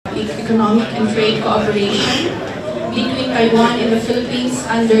economic and trade cooperation between Taiwan and the Philippines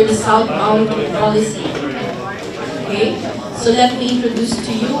under the Southbound policy. Okay, so let me introduce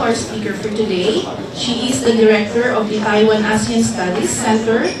to you our speaker for today. She is the director of the Taiwan ASEAN Studies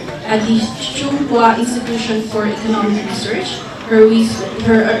Center at the Chung Institution for Economic Research. Her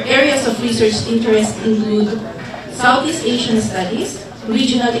areas of research interest include Southeast Asian studies,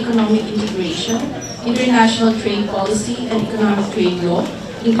 regional economic integration, international trade policy, and economic trade law,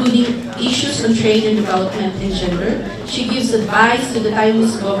 including issues on trade and development and gender. She gives advice to the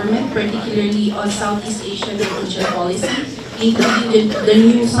Taiwanese government, particularly on Southeast Asian and Asian policy, including the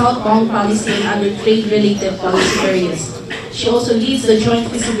new Southbound policy and other trade-related policy areas. She also leads the joint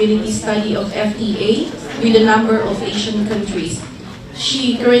feasibility study of FTA with a number of Asian countries.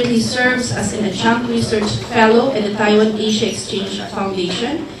 She currently serves as an adjunct research fellow at the Taiwan Asia Exchange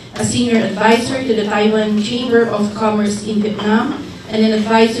Foundation, a senior advisor to the Taiwan Chamber of Commerce in Vietnam, and an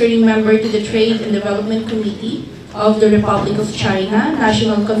advisory member to the Trade and Development Committee of the Republic of China,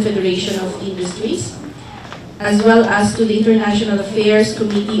 National Confederation of Industries, as well as to the International Affairs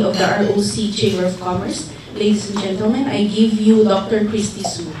Committee of the ROC Chamber of Commerce. Ladies and gentlemen, I give you Dr. Kristy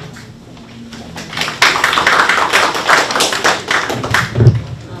Tsu.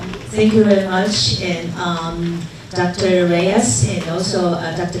 Thank you very much, and Dr. Reyes and also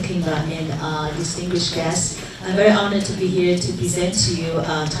Dr. Katigbak and distinguished guests. I'm very honored to be here to present to you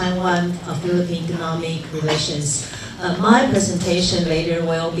Taiwan-Philippine economic relations. My presentation later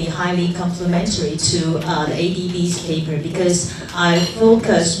will be highly complementary to the ADB's paper because I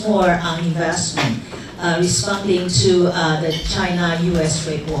focus more on investment, responding to the China-U.S.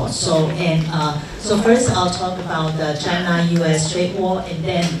 trade war. So first I'll talk about the China-U.S. trade war, and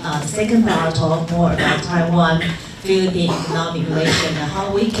then the second part I'll talk more about Taiwan-Philippine economic relation and how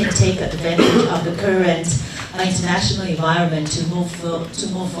we can take advantage of the current international environment to move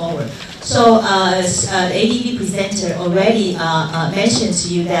forward. So as the ADB presenter already mentioned to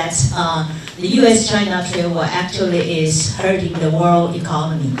you that the U.S.-China trade war actually is hurting the world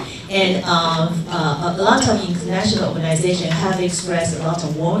economy. And a lot of international organizations have expressed a lot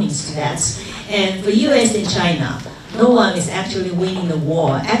of warnings to that. And for U.S. and China, no one is actually winning the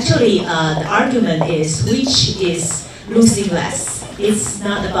war. Actually, the argument is which is losing less. It's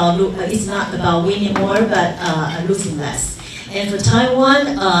not about winning more, but losing less. And for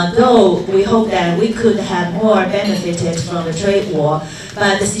Taiwan, though we hope that we could have more benefited from the trade war,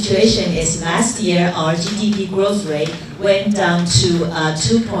 but the situation is last year our GDP growth rate went down to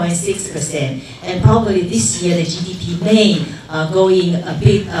 2.6%, and probably this year the GDP may going a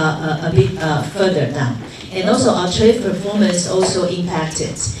bit further down. And also our trade performance also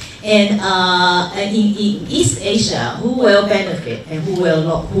impacted. And in East Asia, who will benefit and who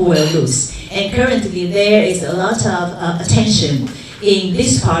will lose? And currently there is a lot of attention in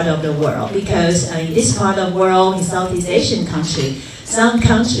this part of the world because in this part of the world, in Southeast Asian countries, some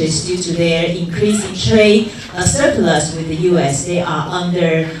countries, due to their increasing trade surplus with the U.S., they are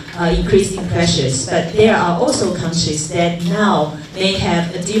under increasing pressures. But there are also countries that now may have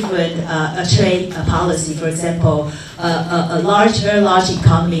a different trade policy. For example, a very large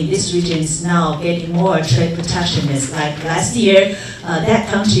economy in this region is now getting more trade protectionist. Like last year, that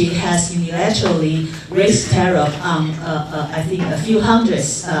country has unilaterally raised tariff on I think a few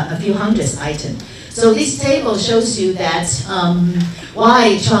hundreds items. So this table shows you that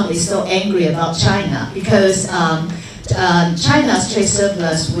why Trump is so angry about China, because China's trade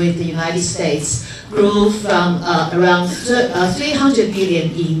surplus with the United States grew from around 300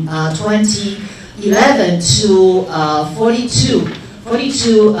 billion in 2011 to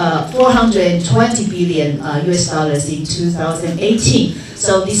 420 billion US dollars in 2018.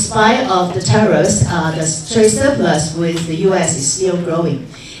 So despite of the tariffs, the trade surplus with the US is still growing.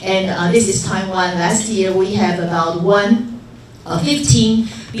 And this is Taiwan. Last year we have about 15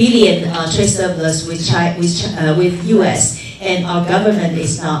 billion trade surplus with US, and our government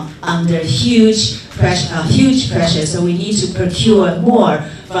is now under huge pressure. So we need to procure more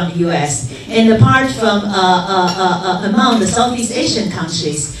from the US. And apart from among the Southeast Asian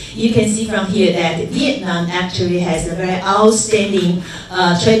countries, you can see from here that Vietnam actually has a very outstanding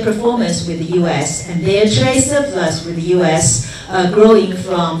trade performance with the US, and their trade surplus with the US growing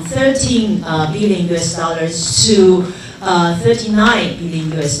from 13 billion US dollars to 39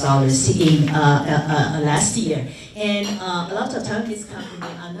 billion US dollars in last year. And a lot of Taiwanese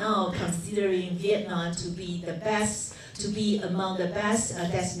companies are now considering Vietnam to be the best, to be among the best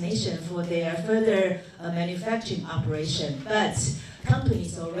destination for their further manufacturing operation. But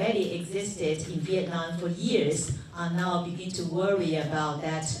companies already existed in Vietnam for years are now beginning to worry about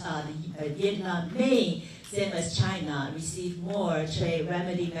that Vietnam may same as China, receive more trade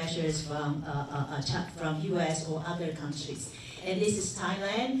remedy measures from U.S. or other countries. And this is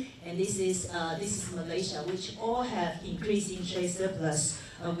Thailand, and this is Malaysia, which all have increasing trade surplus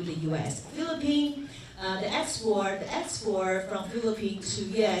with the U.S. Philippines, the export from Philippines to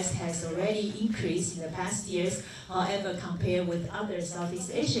U.S. has already increased in the past years. However, compared with other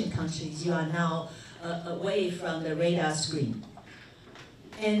Southeast Asian countries, you are now away from the radar screen.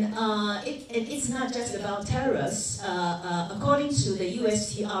 And it's not just about tariffs. According to the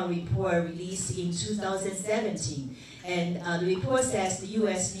USTR report released in 2017, and the report says the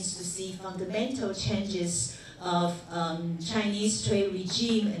U.S. needs to see fundamental changes of Chinese trade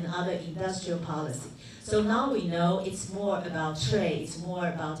regime and other industrial policy. So now we know it's more about trade, it's more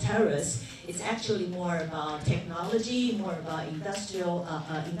about tariffs, it's actually more about technology, more about industrial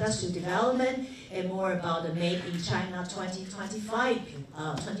development, and more about the Made in China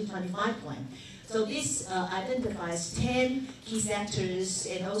 2025 plan. So this identifies 10 key sectors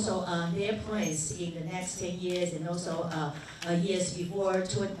and also their plans in the next 10 years and also years before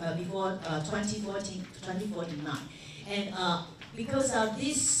 2014 to 2049. And because of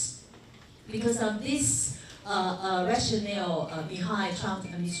this rationale behind Trump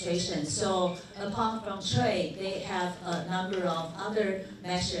administration. So apart from trade, they have a number of other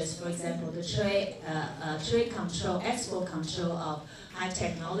measures. For example, the trade control, export control of high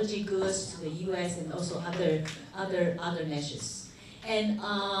technology goods to the U.S. and also other measures. And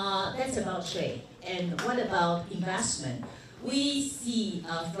that's about trade. And what about investment? We see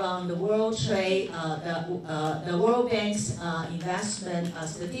from the World Trade, the World Bank's investment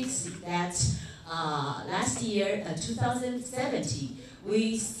statistics that last year, 2017,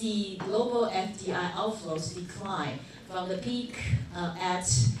 we see global FDI outflows decline from the peak at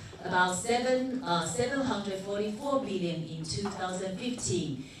about 744 billion in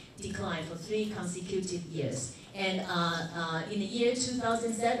 2015, decline for 3 consecutive years. And in the year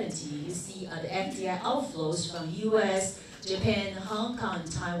 2017, you see the FDI outflows from U.S., Japan, Hong Kong,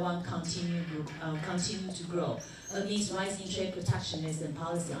 and Taiwan continue to grow amidst rising trade protectionism and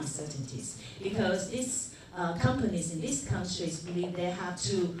policy uncertainties. Because these companies in these countries believe they have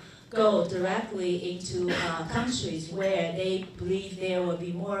to go directly into countries where they believe there will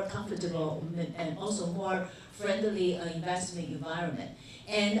be more comfortable and also more friendly investment environment.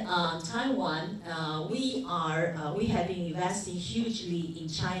 And Taiwan, we have been investing hugely in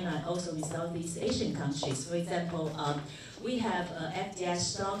China and also in Southeast Asian countries. For example, we have FDI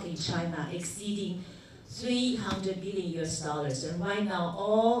stock in China exceeding $300 billion US, and right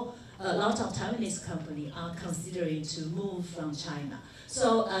now a lot of Taiwanese companies are considering to move from China.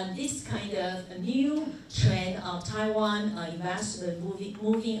 So this kind of a new trend of Taiwan investment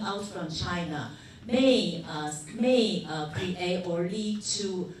moving out from China may create or lead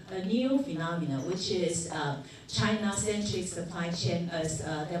to a new phenomenon, which is China-centric supply chain, as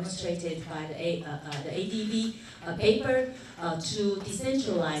demonstrated by the ADB paper, to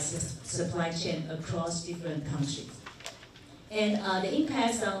decentralize supply chain across different countries. And the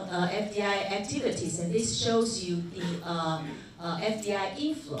impacts on FDI activities, and this shows you the FDI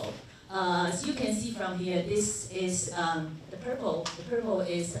inflow. As you can see from here, this is the purple. The purple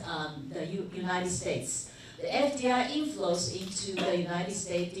is the United States. The FDI inflows into the United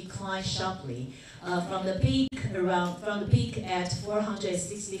States declined sharply from the peak at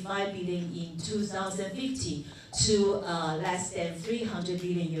 465 billion in 2015 to less than 300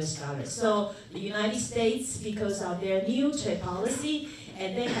 billion US. So the United States, because of their new trade policy,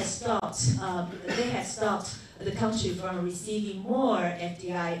 and they have stopped the country from receiving more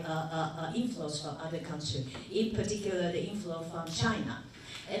FDI inflows from other countries, in particular the inflow from China.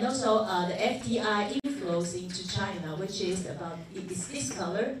 And also the FDI inflows into China, which is about this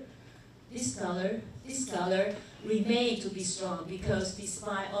color remain to be strong, because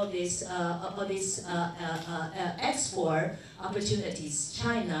despite all these export opportunities,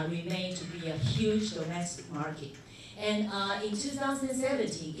 China remained to be a huge domestic market. And in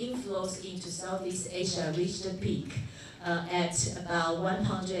 2017, inflows into Southeast Asia reached a peak at about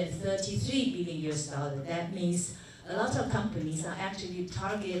 133 billion US. That means a lot of companies are actually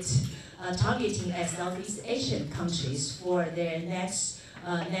targeting at Southeast Asian countries for their next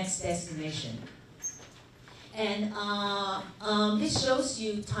destination. And this shows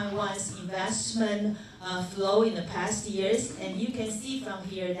you Taiwan's investment flow in the past years, and you can see from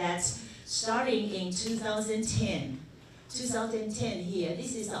here that starting in 2010 here,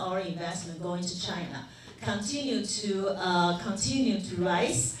 this is our investment going to China, continue to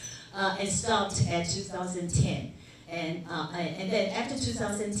rise and stopped at 2010. And then after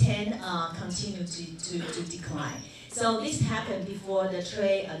 2010, continue to decline. So this happened before the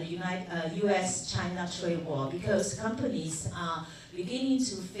U.S.-China trade war, because companies are beginning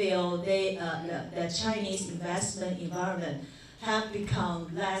to feel the Chinese investment environment have become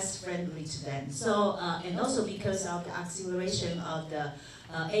less friendly to them. So, and also because of the acceleration of the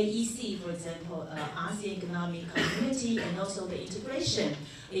AEC, for example, ASEAN Economic Community, and also the integration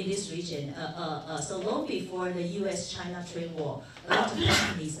in this region. So long before the U.S.-China trade war, a lot of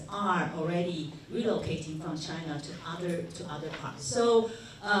companies are already relocating from China to other parts. So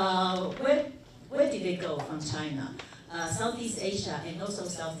where did they go from China? Southeast Asia and also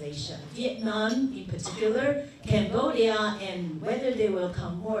South Asia. Vietnam in particular, Cambodia, and whether they will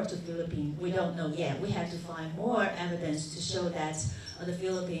come more to Philippines, we don't know yet. We have to find more evidence to show that the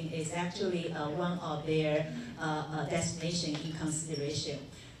Philippines is actually one of their destinations in consideration.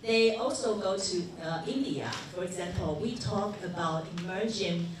 They also go to India. For example, we talk about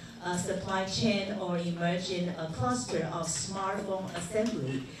emerging supply chain or emerging cluster of smartphone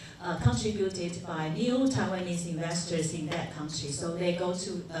assembly. Contributed by new Taiwanese investors in that country, so they go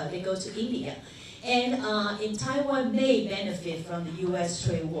to India, and in Taiwan may benefit from the U.S.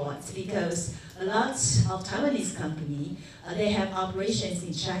 trade war because a lot of Taiwanese companies they have operations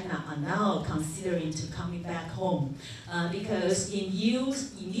in China are now considering to coming back home because if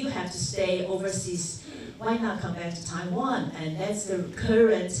you have to stay overseas, why not come back to Taiwan? And that's the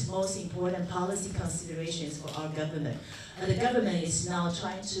current most important policy considerations for our government. The government is now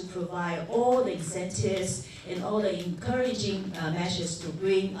trying to provide all the incentives and all the encouraging measures to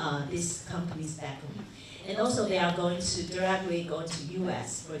bring these companies back home. And also they are going to directly go to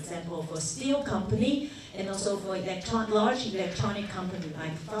US, for example, for steel company and also for large electronic company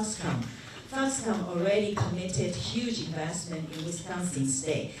like Foxconn. Foxconn already committed huge investment in Wisconsin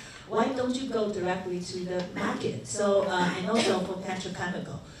state. Why don't you go directly to the market? So and also for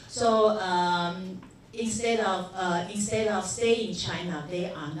petrochemical. So instead of staying in China,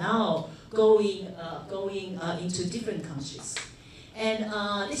 they are now going into different countries. And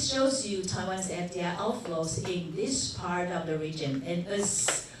this shows you Taiwan's FDI outflows in this part of the region. And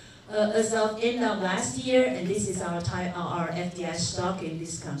as of end of last year, and this is our FDI stock in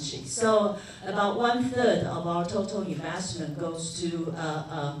this country. So about 1/3 of our total investment goes to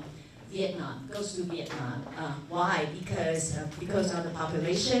Vietnam. Why? Because of the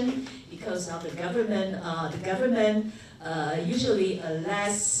population, because of the government. Usually a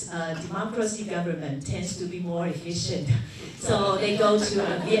less democracy government tends to be more efficient. So they go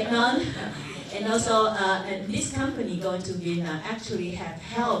to Vietnam. And also, this company going to Vietnam actually have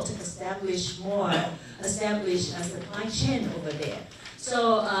helped establish a supply chain over there.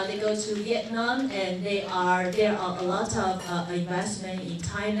 So they go to Vietnam, and there are a lot of investment in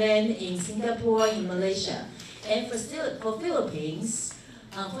Thailand, in Singapore, in Malaysia. And for Philippines,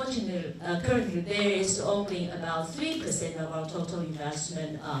 unfortunately, currently there is only about 3% of our total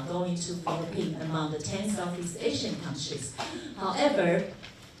investment going to Philippines among the 10 Southeast Asian countries. However,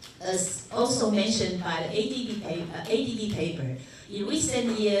 as also mentioned by the ADB paper, in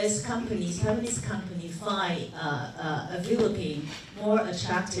recent years, Taiwanese companies find Philippines more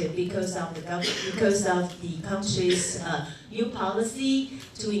attractive because of the country's new policy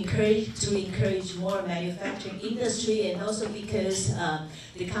to encourage more manufacturing industry, and also because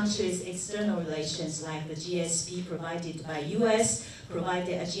the country's external relations, like the GSP provided by US,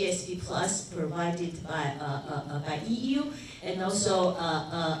 provided a GSP Plus provided by EU, and also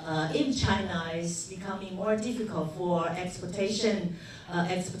in China is becoming more difficult for exportation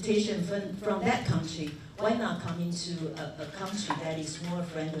from that country. Why not come into a country that is more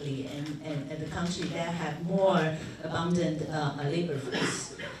friendly and a country that have more abundant labor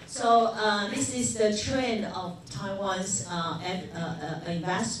force? So this is the trend of Taiwan's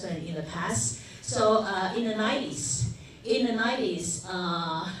investment in the past. So in the 90s,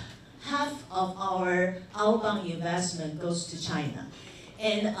 half of our outbound investment goes to China.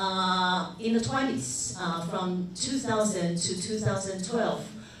 And in the 20s, from 2000 to 2012,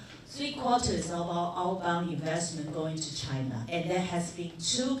 3/4 of our outbound investment going to China. And that has been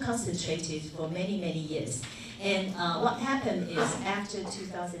too concentrated for many, many years. And what happened is after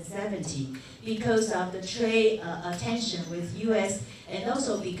 2017, because of the trade tension with U.S. and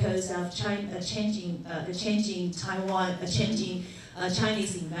also because of China changing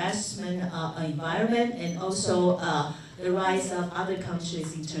Chinese investment environment, and also the rise of other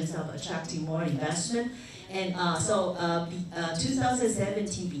countries in terms of attracting more investment. And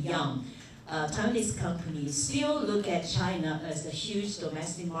 2017 beyond, Taiwanese companies still look at China as a huge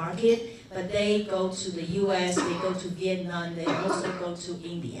domestic market, but they go to the U.S., they go to Vietnam, they also go to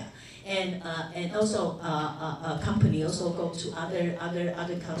India, and also a company also go to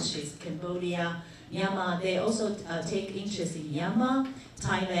other countries, Cambodia, Myanmar. They also take interest in Myanmar,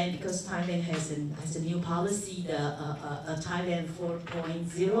 Thailand, because Thailand has a new policy, the Thailand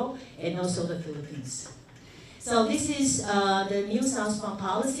 4.0, and also the Philippines. So this is the new southbound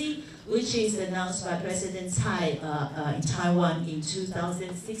policy, which is announced by President Tsai in Taiwan in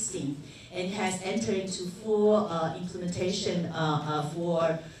 2016, and has entered into full implementation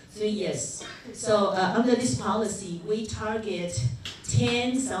for 3 years. So under this policy, we target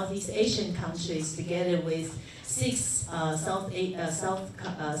 10 Southeast Asian countries together with 6 South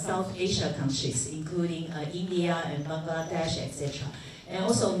Asia countries, including India and Bangladesh, etc., and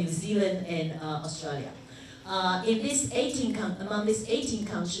also New Zealand and Australia. Among these 18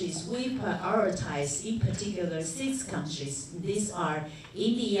 countries, we prioritize in particular 6 countries. These are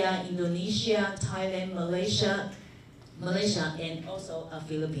India, Indonesia, Thailand, Malaysia, and also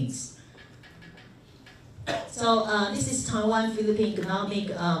Philippines. So this is Taiwan-Philippine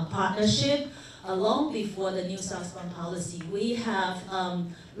economic partnership. Long before the new southbound policy, we have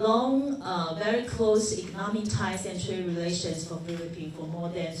long, very close economic ties and trade relations for Philippines for more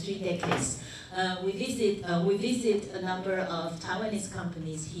than 3 decades. We visit a number of Taiwanese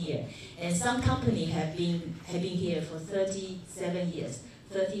companies here, and some companies have been here for 37 years.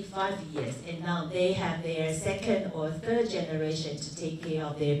 35 years, and now they have their second or third generation to take care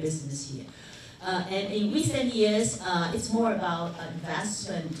of their business here. And in recent years, it's more about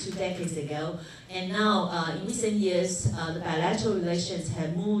investment 2 decades ago, and now in recent years, the bilateral relations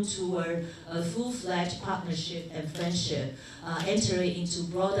have moved toward a full-fledged partnership and friendship, entering into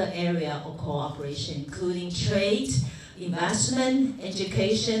broader area of cooperation, including trade, investment,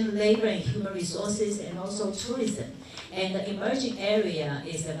 education, labor and human resources, and also tourism. And the emerging area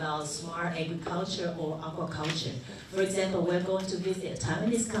is about smart agriculture or aquaculture. For example, we're going to visit a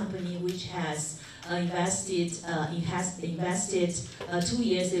Taiwanese company which has invested 2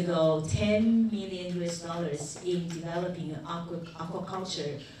 years ago $10 million in developing an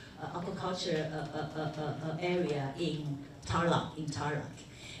aquaculture area in Tarlac.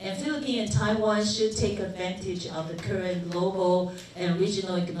 And Philippines and Taiwan should take advantage of the current global and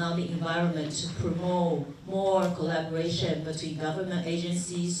regional economic environment to promote more collaboration between government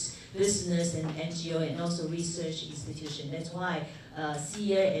agencies, business and NGO, and also research institutions. That's why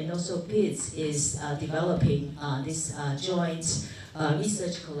SEER and also PIDS is developing this joint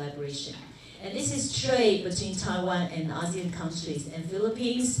research collaboration. And this is trade between Taiwan and ASEAN countries, and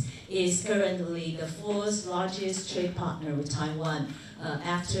Philippines is currently the 4th largest trade partner with Taiwan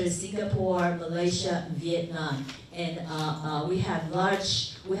after Singapore, Malaysia, and Vietnam. And we have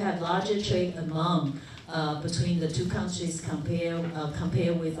larger trade amount between the 2 countries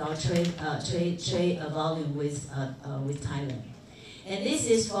compared with our trade volume with Thailand. And this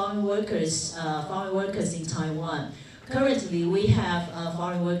is foreign workers in Taiwan. Currently, we have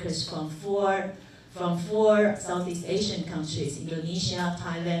foreign workers from four Southeast Asian countries: Indonesia,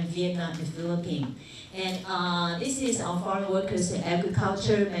 Thailand, Vietnam, and Philippines. And this is our foreign workers in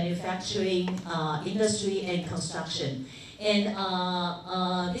agriculture, manufacturing, industry, and construction. And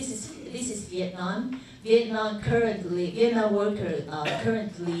this is Vietnam. Vietnam worker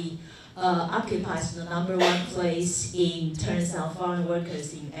currently occupies the #1 place in terms of foreign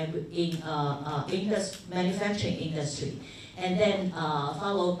workers in manufacturing industry, and then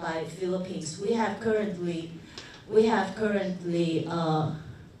followed by Philippines. We have currently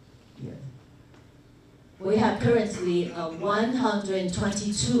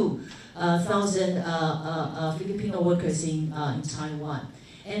 122,000 Filipino workers in Taiwan.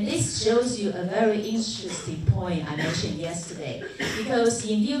 And this shows you a very interesting point I mentioned yesterday, because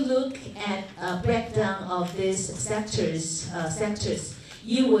if you look at a breakdown of these sectors,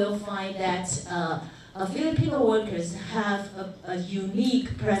 you will find that Filipino workers have a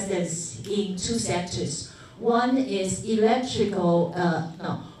unique presence in 2 sectors. One is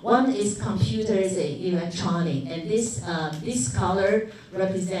one is computers and electronic, and this color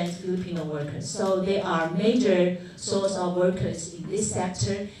represents Filipino workers. So they are major source of workers in this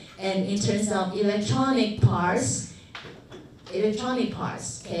sector. And in terms of electronic parts,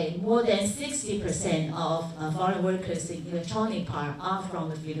 okay, more than 60% of foreign workers in electronic parts are from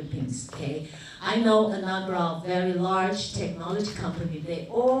the Philippines. Okay, I know a number of very large technology companies. They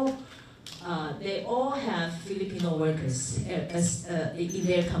all have Filipino workers in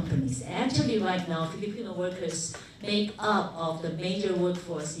their companies. Actually, right now, Filipino workers make up of the major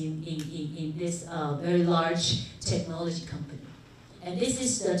workforce in this very large technology company. And this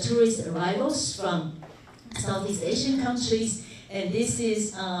is the tourist arrivals from Southeast Asian countries, and this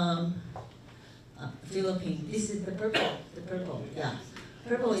is Philippines. This is the purple, yeah.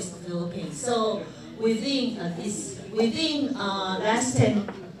 Purple is the Philippines. So within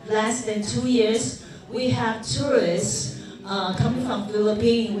less than 2 years, we have tourists coming from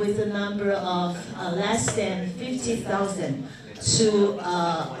Philippines with a number of less than 50,000 to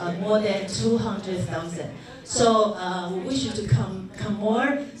more than 200,000. So we wish you to come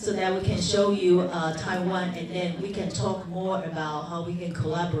more so that we can show you Taiwan, and then we can talk more about how we can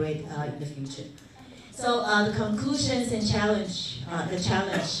collaborate in the future. So the conclusions and challenge,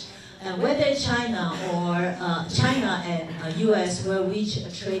 whether China and U.S. will reach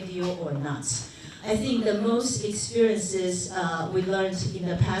a trade deal or not. I think the most experiences we learned in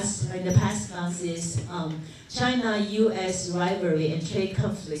the past months is China-U.S. rivalry and trade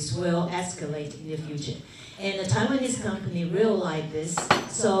conflicts will escalate in the future. And the Taiwanese company realize this,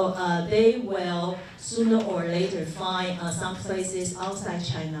 so they will sooner or later find some places outside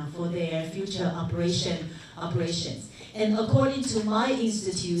China for their future operations. And according to my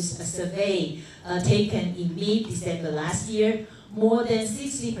institute's survey taken in mid-December last year, more than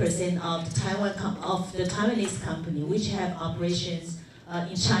 60% of the Taiwanese company which have operations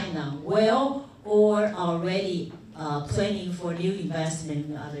in China will or already planning for new investment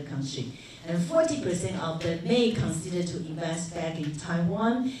in other country. And 40% of them may consider to invest back in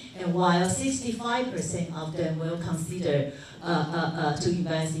Taiwan, and while 65% of them will consider to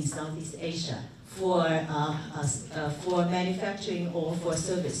invest in Southeast Asia for manufacturing or for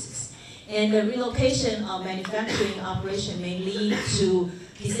services. And the relocation of manufacturing operation may lead to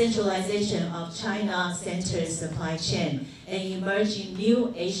decentralization of China-centered supply chain and emerging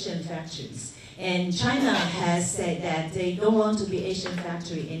new Asian factories. And China has said that they don't want to be Asian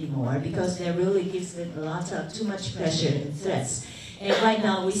factory anymore because that really gives them too much pressure and threats. And right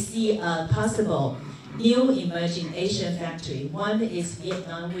now we see a possible new emerging Asian factory. One is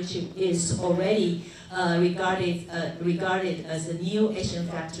Vietnam, which is already regarded as a new Asian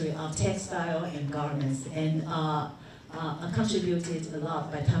factory of textile and garments, and contributed a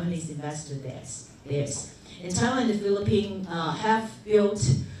lot by Taiwanese investors theirs. And Taiwan and the Philippines have built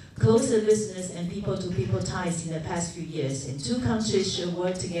closer business and people-to-people ties in the past few years, and two countries should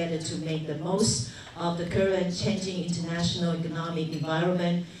work together to make the most of the current changing international economic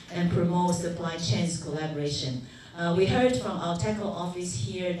environment and promote supply chains collaboration. We heard from our technical office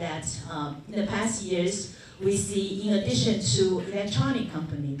here that in the past years, we see, in addition to electronic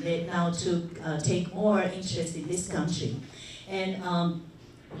companies, they now take more interest in this country. And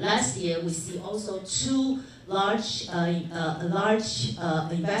last year, we see also two large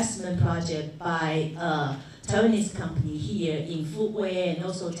investment project by Taiwanese company here in footwear and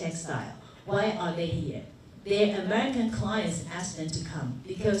also textile. Why are they here? Their American clients asked them to come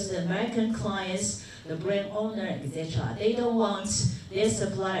because the American clients, the brand owner, etc., they don't want their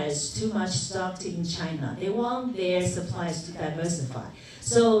suppliers too much stocked in China. They want their suppliers to diversify.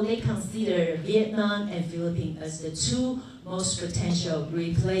 So they consider Vietnam and Philippines as the two most potential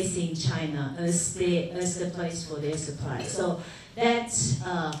replacing China as the place for their supply. So that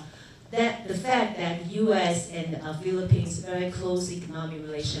the fact that U.S. and Philippines very close economic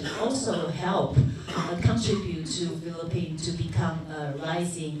relations also help contribute to Philippines to become a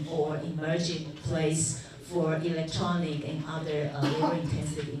rising or emerging place for electronic and other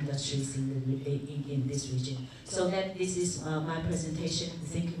labor-intensive industries in this region. So this is my presentation.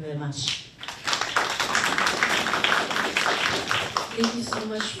 Thank you very much. Thank you so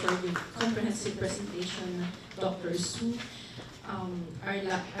much for your comprehensive presentation, Dr. Tsu.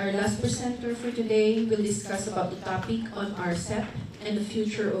 Our last presenter for today will discuss about the topic on RCEP and the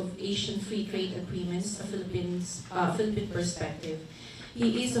future of Asian Free Trade Agreements, a Philippine perspective.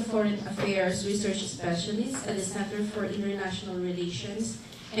 He is a Foreign Affairs Research Specialist at the Center for International Relations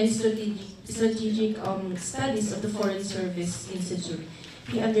and Strategic Studies of the Foreign Service Institute.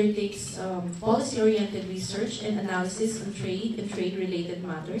 He undertakes policy-oriented research and analysis on trade and trade-related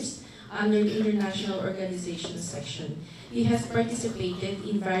matters under the International Organizations section. He has participated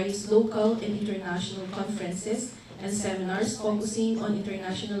in various local and international conferences and seminars focusing on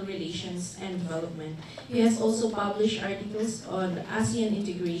international relations and development. He has also published articles on ASEAN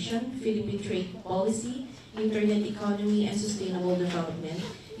integration, Philippine trade policy, internet economy, and sustainable development.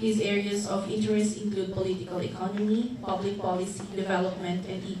 His areas of interest include political economy, public policy, development,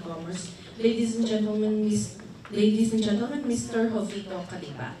 and e-commerce. Ladies and gentlemen, Mr. Jovito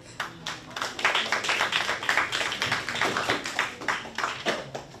Katigbak.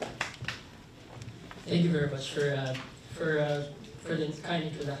 Thank you very much for the kind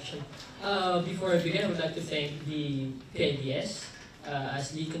introduction. Before I begin, I would like to thank the PIDS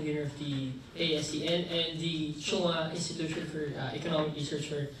as lead convener of the ASEAN and the Chung Institution for Economic Research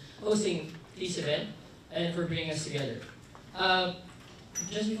for hosting this event and for bringing us together.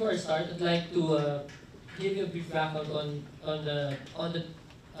 Just before I start, I'd like to give you a brief background on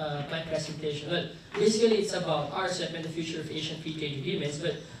my presentation. Well, basically it's about RCEP and the future of Asian free trade agreements,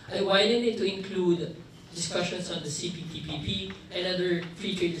 but I widened it to include discussions on the CPTPP and other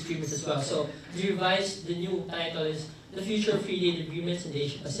free trade agreements as well. So the new title is The Future of Free Trade Agreements in the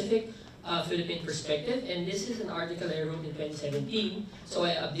Asia Pacific, Philippine Perspective, and this is an article I wrote in 2017, so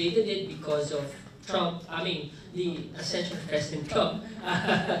I updated it because of the ascension of President Trump.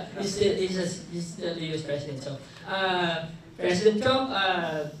 He's still the US President, so President Trump,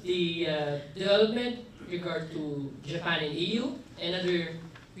 the development with regard to Japan and EU and other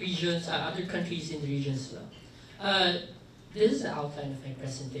regions, other countries in the region as well. This is the outline of my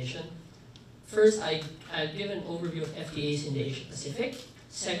presentation. First, I'll give an overview of FTAs in the Asia Pacific.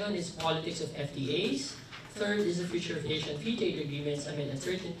 Second is politics of FTAs. Third is the future of Asian free trade agreements amid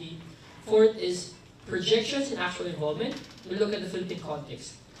uncertainty. Fourth is projections and actual involvement. We'll look at the Philippine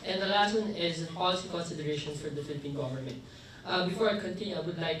context. And the last one is policy considerations for the Philippine government. Before I continue, I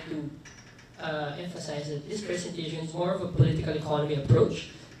would like to emphasize that this presentation is more of a political economy approach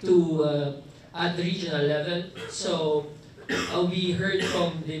to at the regional level. So we heard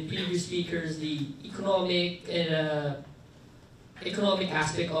from the previous speakers the economic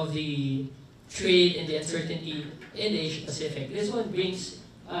aspect of the trade and the uncertainty in the Asia Pacific. This one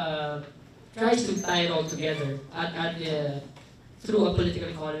tries to tie it all together through a political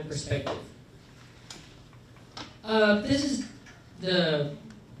economy perspective. This is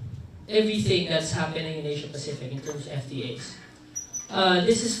everything that's happening in Asia Pacific in terms of FTAs.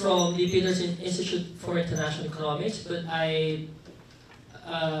 This is from the Peterson Institute for International Economics, but I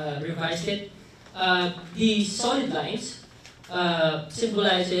revised it. The solid lines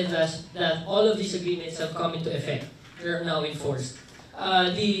symbolize it as that all of these agreements have come into effect. They're now enforced.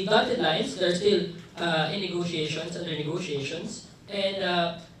 The dotted lines, they're still in negotiations, under negotiations.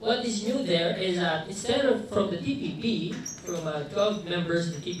 And what is new there is that instead of from the TPP, from 12 members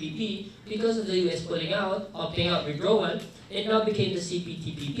of the TPP, because of the US pulling out, opting out, withdrawal, it now became the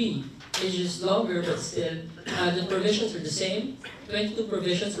CPTPP. It's just longer, but still the provisions are the same. 22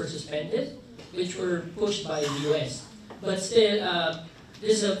 provisions were suspended, which were pushed by the US. But still,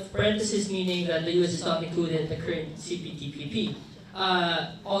 there's a parenthesis meaning that the US is not included in the current CPTPP.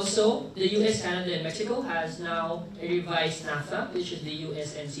 Also, the US, Canada, and Mexico has now a revised NAFTA, which is the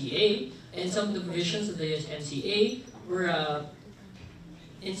USMCA, and some of the provisions of the USMCA were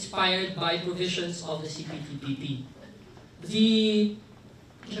inspired by provisions of the CPTPP. The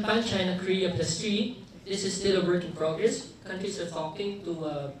Japan, China, Korea +3, this is still a work in progress. Countries are talking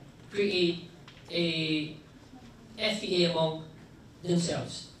to create a FTA among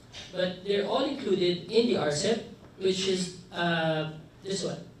themselves. But they're all included in the RCEP, which is this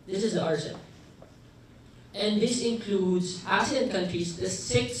one. This is the RCEP. And this includes ASEAN countries, the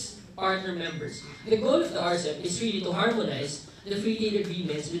 6 partner members. The goal of the RCEP is really to harmonize the free trade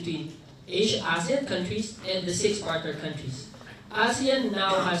agreements between ASEAN countries and the 6 partner countries. ASEAN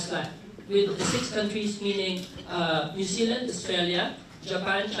now has that, with the 6 countries meaning New Zealand, Australia,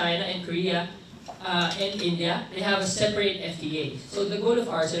 Japan, China, and Korea, and India, they have a separate FTA. So the goal of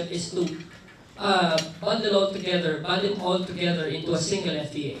RCEP is to bundle them all together into a single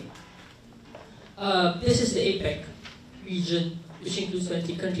FTA. This is the APEC region, which includes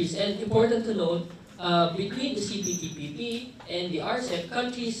 20 countries. And important to note, between the CPTPP and the RCEP,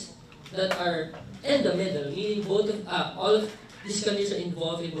 countries that are in the middle, meaning all of these countries are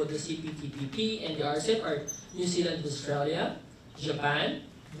involved in both the CPTPP and the RCEP, are New Zealand, Australia, Japan,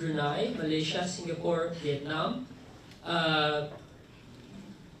 Brunei, Malaysia, Singapore, Vietnam.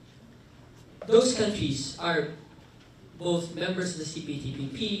 Those countries are both members of the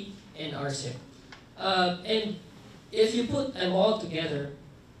CPTPP and RCEP. And if you put them all together,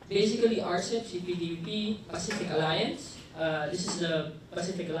 basically RCEP, CPTPP, Pacific Alliance, this is the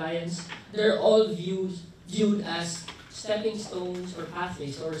Pacific Alliance, they're all viewed as stepping stones or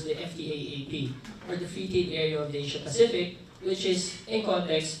pathways towards the FTAAP, or the Free Trade Area of the Asia Pacific, which is, in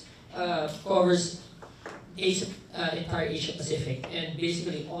context, covers entire Asia Pacific and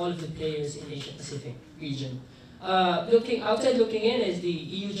basically all of the players in the Asia Pacific region. Looking in is the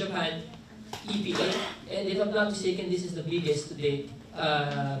EU-Japan EPA, and if I'm not mistaken, this is the biggest to date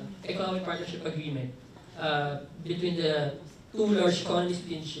economic partnership agreement between the 2 large economies,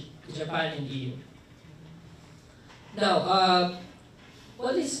 between Japan and EU. Now,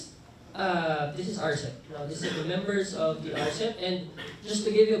 this is RCEP. Now, this is the members of the RCEP, and just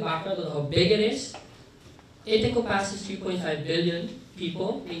to give you a background on how big it is, It encompasses 3.5 billion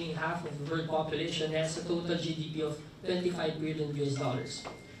people, meaning half of the world population, has a total GDP of 25 billion US dollars.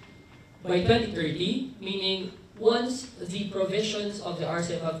 By 2030, meaning once the provisions of the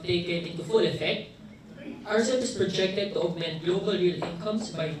RCEP have taken into full effect, RCEP is projected to augment global real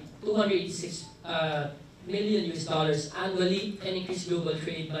incomes by 286 million US dollars annually and increase global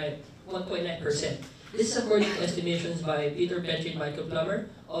trade by 1.9%. This is according to estimations by Peter Petri and Michael Plummer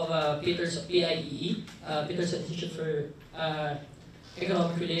of PIDE, Peterson Institute for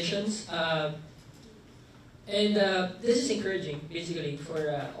Economic Relations. This is encouraging, basically,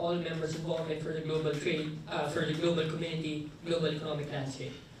 for all members involved and for the global trade, for the global community, global economic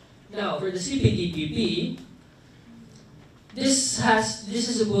landscape. Now, for the CPTPP, this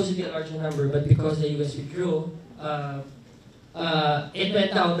is supposed to be a larger number, but because the US withdrew, it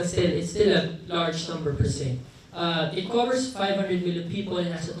went down, but it's still a large number per se. It covers 500 million people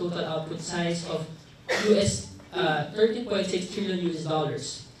and has a total output size of US 13.6 trillion US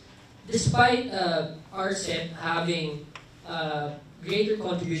dollars. Despite RCEP having greater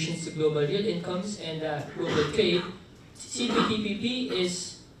contributions to global real incomes and global trade, CPTPP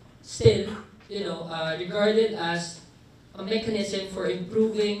is still, regarded as a mechanism for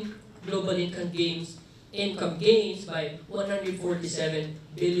improving global income gains by 147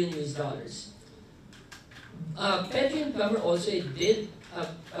 billion US dollars. Petri and Plummer also did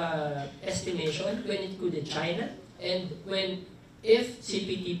estimation when it included China, and if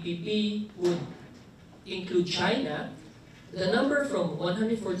CPTPP would include China, the number from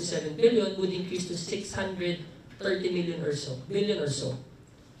 147 billion would increase to 630 billion or so.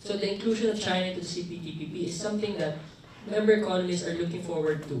 So the inclusion of China into the CPTPP is something that member economies are looking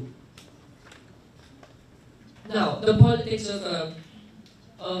forward to. Now, the politics of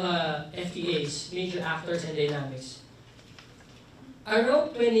FTAs, major actors and dynamics.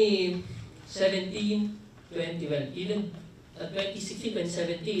 Around 2016,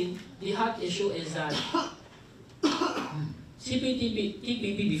 2017, the hot issue is that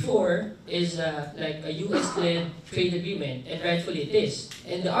CPTPP before is like a US-led trade agreement, and rightfully it is.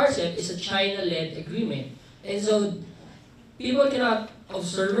 And the RCEP is a China-led agreement. And so people cannot,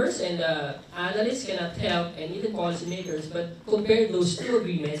 observers and analysts cannot help, and even policymakers, but compare those two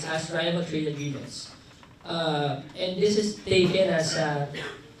agreements as rival trade agreements. And this is taken as,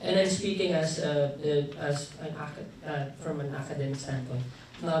 and I'm speaking as from an academic standpoint.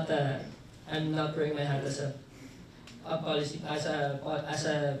 I'm not wearing my hat as a policy, as a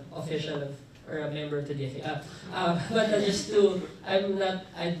official of, or a member of the DFA. But I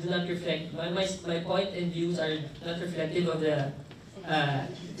do not reflect, my point and views are not reflective of the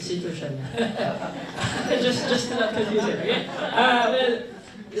situation. just to not confuse it, okay? Well,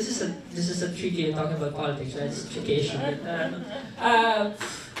 this is a tricky, talking about politics, right? It's a tricky issue. But,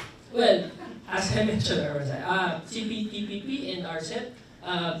 well, as I mentioned earlier, CPTPP and RCEP,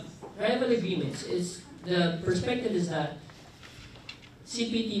 rival agreements, is the perspective is that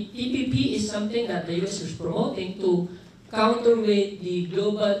CPTPP is something that the US is promoting to counterweight the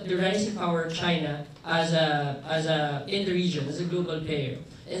rising power of China in the region as a global player.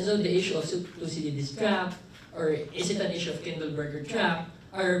 And so the issue of Thucydides trap, or is it an issue of Kindleberger trap,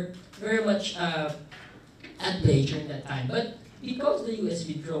 are very much at play during that time. But because the US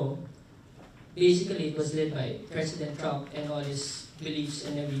withdrew, basically it was led by President Trump and all his beliefs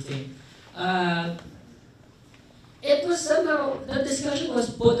and everything. It was somehow, the discussion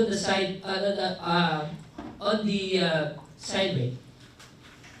was put on the side, on the sideway.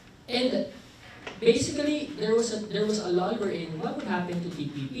 And basically, there was a lull in what would happen to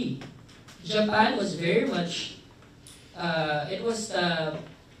TPP. Japan was very much, it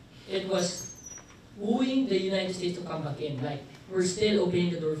was wooing the United States to come back in, like, we're still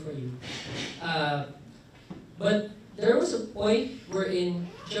opening the door for you. But there was a point wherein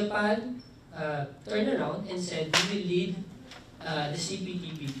Japan turned around and said, we will lead the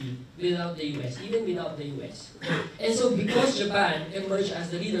CPTPP without the US, even without the US. And so because Japan emerged as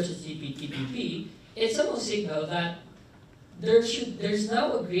the leaders of CPTPP, it somehow signaled that there's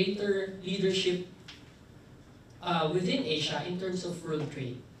now a greater leadership within Asia in terms of world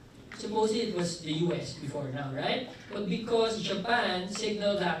trade. Supposedly it was the US before now, right? But because Japan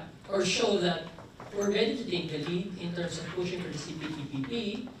signaled that, or showed that we're ready to take the lead in terms of pushing for the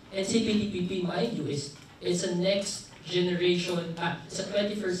CPTPP, and CPTPP, mind you, it's a next generation, it's a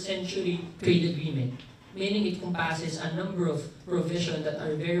 21st century trade agreement, meaning it encompasses a number of provisions that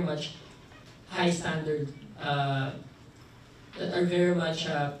are very much high standard, that are very much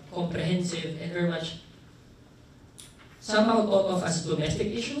comprehensive and very much somehow thought of as domestic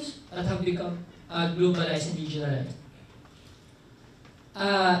issues that have become globalized and regionalized.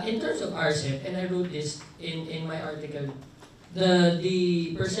 In terms of RCEP, and I wrote this in my article,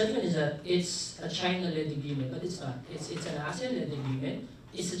 the perception is that it's a China-led agreement, but it's not. It's an ASEAN-led agreement.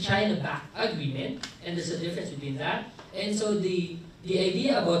 It's a China-backed agreement, and there's a difference between that. And so the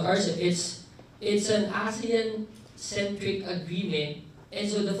idea about RCEP, it's an ASEAN-centric agreement, and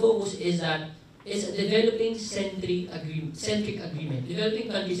so the focus is that it's a developing-centric agreement, developing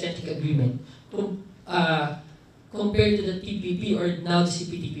country-centric agreement, compared to the TPP, or now the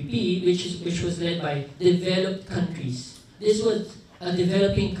CPTPP, which was led by developed countries. This was a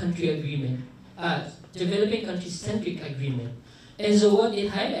developing country agreement, developing country-centric agreement. And so what it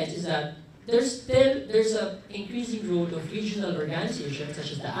highlights is that there's an increasing role of regional organizations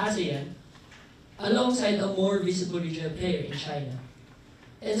such as the ASEAN, alongside a more visible regional player in China.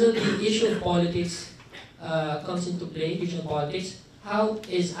 And so the issue of politics comes into play, regional politics. How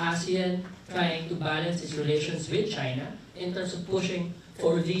is ASEAN trying to balance its relations with China in terms of pushing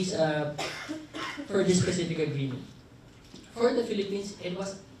for this specific agreement? For the Philippines, it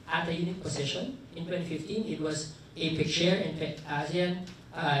was at a unique position. In 2015, it was APEC chair in ASEAN.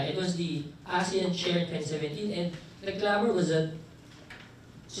 It was the ASEAN chair in 2017, and the clamor was that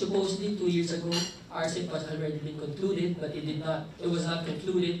supposedly 2 years ago, RCEP was already been concluded, but it was not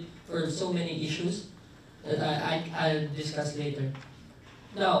concluded for so many issues that I'll discuss later.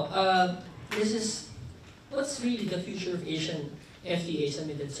 Now, this is what's really the future of Asian FTAs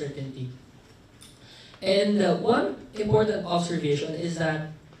amid uncertainty. And one important observation is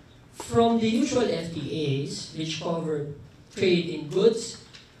that from the usual FTAs, which cover trade in goods,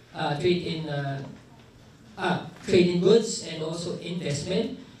 trade in goods and also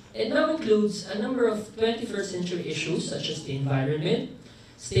investment, it now includes a number of 21st century issues such as the environment,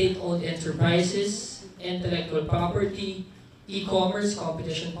 state-owned enterprises, intellectual property, e-commerce,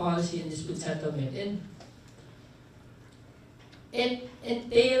 competition policy, and dispute settlement. And it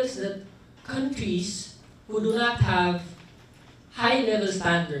entails that countries who do not have high-level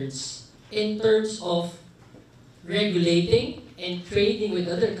standards in terms of regulating and trading with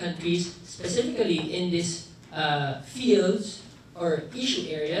other countries, specifically in these fields or issue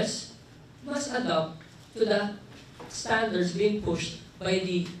areas, must adopt to the standards being pushed by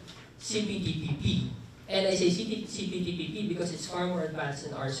the CPTPP. And I say CPTPP because it's far more advanced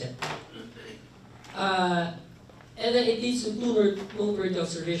than RCEP. And then it leads to two noteworthy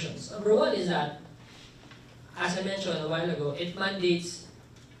observations. Number one is that, as I mentioned a while ago, it mandates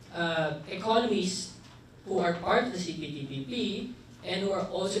economies who are part of the CPTPP and who are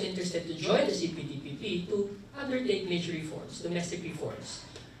also interested to join the CPTPP to undertake major reforms, domestic reforms.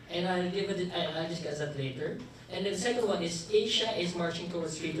 And I'll discuss that later. And then the second one is Asia is marching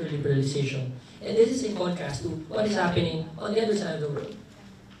towards greater liberalization. And this is in contrast to what is happening on the other side of the world,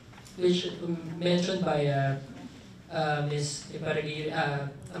 which mentioned by Ms.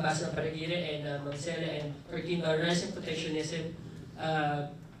 Ambassador Paragire and Marcela and Cortina, rising protectionism.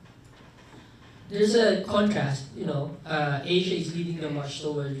 There's a contrast, Asia is leading the march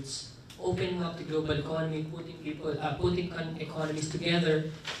towards opening up the global economy, putting economies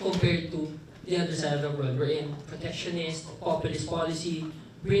together, compared to the other side of the world. We're in protectionist, populist policy,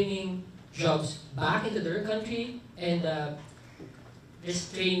 bringing jobs back into their country and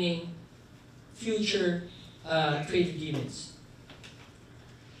restraining future trade agreements.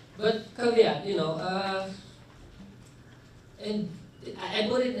 But caveat, and I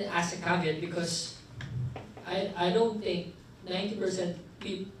put it as a caveat because I don't think 90%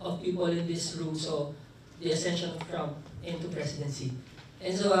 of people in this room saw the ascension of Trump into presidency.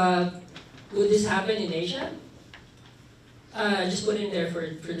 And so, would this happen in Asia? Just put in there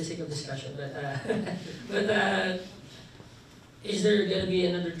for the sake of discussion. But is there going to be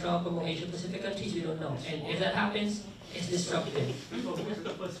another Trump among Asian Pacific countries? We don't know. And if that happens, it's disruptive. No.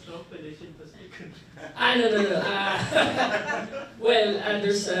 Well,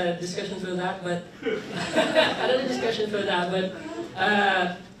 there's a discussion for that, but another discussion for that. But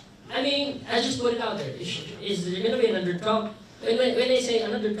I just put it out there. Is there going to be another Trump? When I say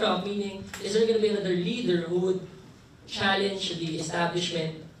another Trump, meaning is there going to be another leader who would challenge the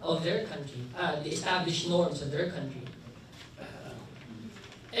establishment of their country, the established norms of their country?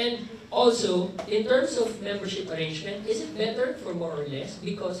 And also, in terms of membership arrangement, is it better for more or less?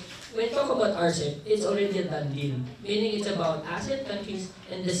 Because when we talk about RCEP, it's already a done deal, meaning it's about ASEAN countries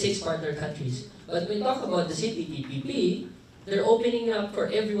and the 6 partner countries. But when we talk about the CPTPP, they're opening up for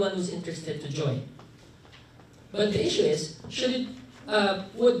everyone who's interested to join. But the issue is,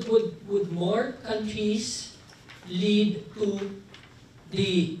 would more countries lead to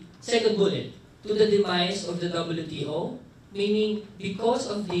the second bullet, to the demise of the WTO? Meaning,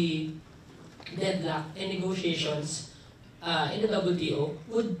 because of the deadlock in negotiations in the WTO,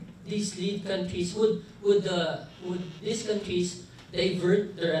 would these lead countries, would these countries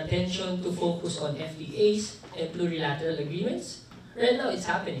divert their attention to focus on FTAs and plurilateral agreements? Right now, it's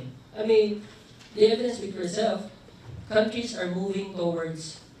happening. I mean, the evidence speaks for itself. Countries are moving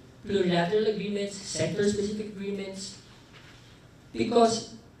towards plurilateral agreements, sector-specific agreements,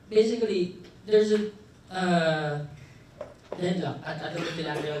 because basically there's a deadlock at the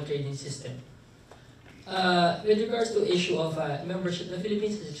multilateral trading system. With regards to the issue of membership, the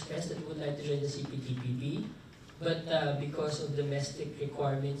Philippines has expressed that it would like to join the CPTPP, but because of domestic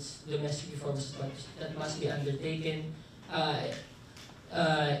requirements, domestic reforms that must be undertaken,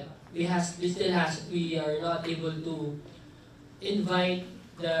 we are not able to invite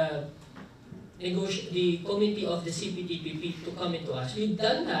the committee of the CPTPP to come into us. We've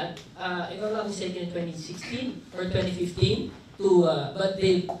done that, if I'm not mistaken, in 2016 or 2015, but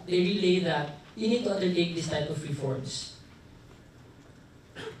they relay that you need to undertake this type of reforms.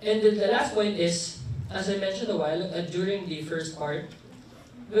 And the last point is, as I mentioned a while during the first part,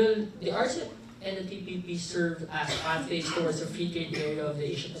 well, the RCEP and the TPP serve as pathways towards a free trade area of the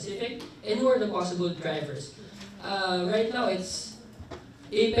Asia Pacific, and who are the possible drivers? Right now, it's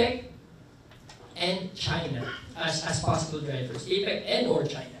APEC and China as possible drivers. APEC and or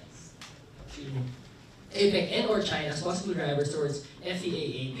China. APEC and or China as possible drivers towards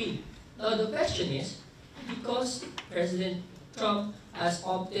FTAAP. Now the question is, because President Trump has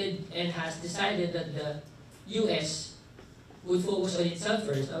opted and has decided that the US would focus on itself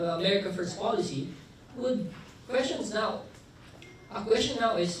first, America First policy, a question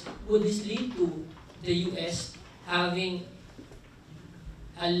now is, would this lead to the US having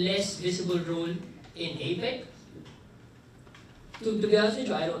a less visible role in APEC? To be honest with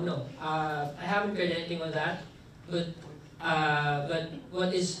you, I don't know. I haven't read anything on that, but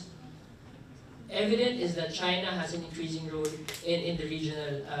what is evident is that China has an increasing role in the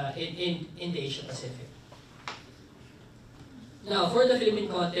regional, in the Asia Pacific. Now, for the Philippine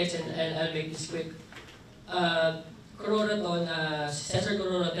context, and I'll make this quick, Cesar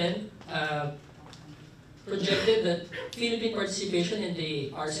Coronaten projected that Philippine participation in the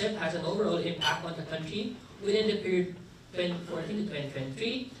RCEP has an overall impact on the country within the period 2014 to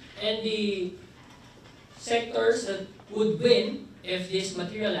 2023, and the sectors that would win if this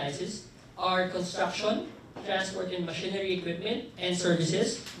materializes are construction, transport and machinery equipment and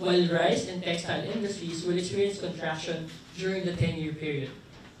services, while rice and textile industries will experience contraction during the 10-year period.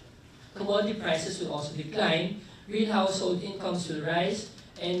 Commodity prices will also decline, real household incomes will rise,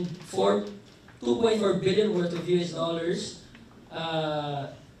 and 2.4 billion worth of US dollars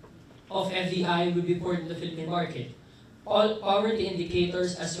of FDI will be poured into the Philippine market. All poverty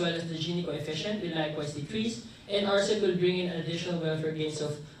indicators as well as the Gini coefficient will likewise decrease, and RCEP will bring in an additional welfare gains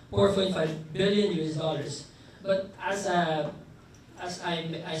of 4.5 billion US dollars. But as I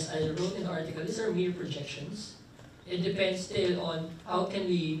wrote in the article, these are mere projections. It depends still on how can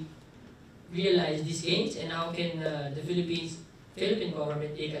we realize these gains and how can the Philippine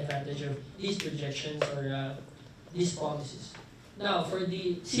government take advantage of these projections or these promises. Now, for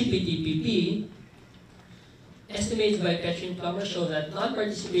the CPTPP, estimates by Petri and Plummer show that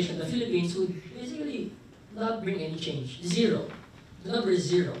non-participation of the Philippines would basically not bring any change. Zero. The number is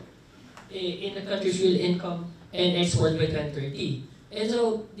zero in the country's real income and export by 2030. And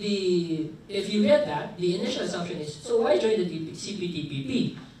so, if you read that, the initial assumption is, so why join the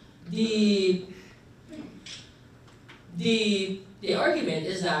CPTPP? The argument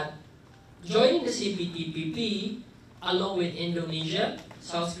is that joining the CPTPP, along with Indonesia,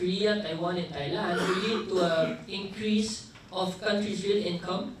 South Korea, Taiwan, and Thailand, will lead to an increase of countries' real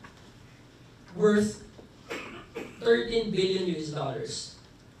income worth 13 billion US dollars.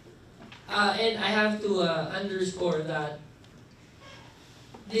 And I have to underscore that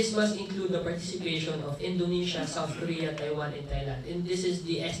this must include the participation of Indonesia, South Korea, Taiwan, and Thailand. And this is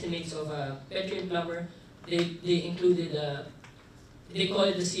the estimates of Petri and Plummer. They included, they call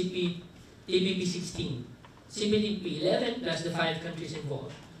it the CPTPP 16. CPTPP 11 plus the 5 countries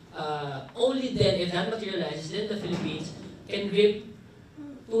involved. Only then, if that materializes, then the Philippines can reap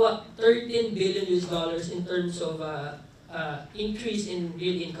to 13 billion US dollars in terms of increase in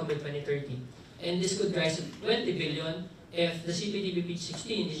real income by 2030. And this could rise to 20 billion if the CPTPP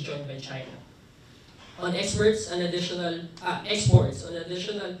 16 is joined by China. On exports, an additional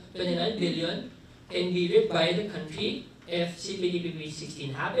 29 billion can be reaped by the country if CPTPP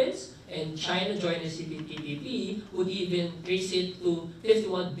 16 happens, and China joining the CPTPP would even raise it to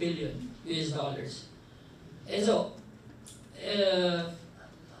 51 billion US dollars. And so,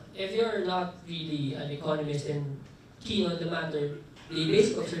 if you're not really an economist and keen on the matter, the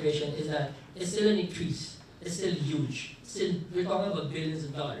basic observation is that it's still an increase. it's still huge. Still, we're talking about billions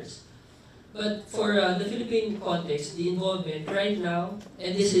of dollars. But for the Philippine context, the involvement right now,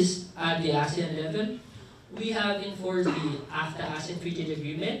 and this is at the ASEAN level, we have enforced the ASEAN Free Trade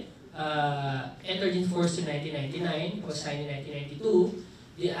Agreement, entered in force in 1999, it was signed in 1992,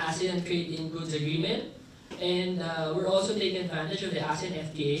 the ASEAN Trade in Goods Agreement, and we're also taking advantage of the ASEAN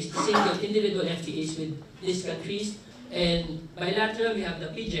FTAs, the single individual FTAs with these countries, and bilateral we have the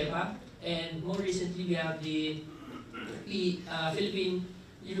PJEPA, and more recently we have the Philippine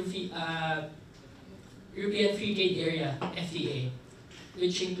European Free Trade Area, FTA,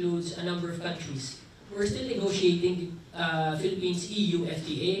 which includes a number of countries. We're still negotiating the Philippines EU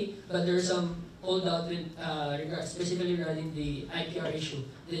FTA, but there are some holdout with specifically regarding the IPR issue,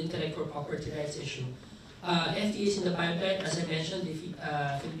 the intellectual property rights issue. FTAs in the pipeline, as I mentioned, the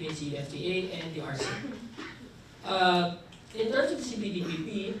Philippines EU FTA and the RCEP. In terms of the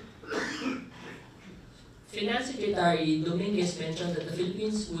CPTPP, Finance Secretary Dominguez mentioned that the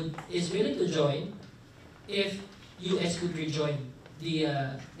Philippines is willing to join if US would rejoin the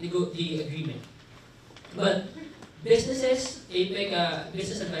agreement. But businesses, APEC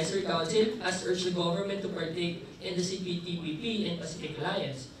Business Advisory Council has urged the government to partake in the CPTPP and Pacific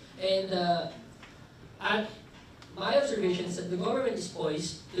Alliance. And at my observation is that the government is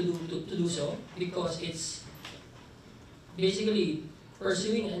poised to do so because it's basically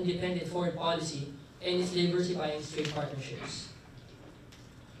pursuing an independent foreign policy and it's diversifying its trade partnerships.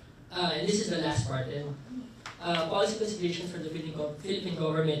 And this is the last part. And policy considerations for the Philippine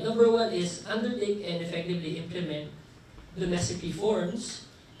government. Number one is undertake and effectively implement domestic reforms.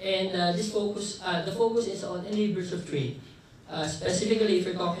 And the focus is on enablers of trade. Specifically, if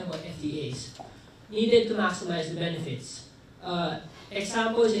you're talking about FTAs, needed to maximize the benefits.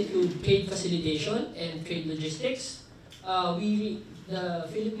 Examples include trade facilitation and trade logistics. The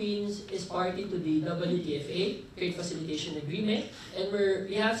Philippines is party to the WTFA, Trade Facilitation Agreement, and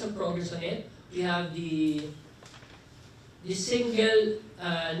we have some progress on it. We have the single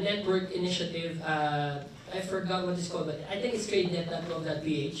network initiative, I forgot what it's called, but I think it's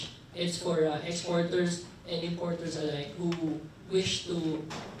tradenet.gov.ph. It's for exporters and importers alike who wish to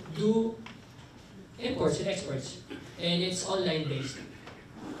do imports and exports, and it's online based.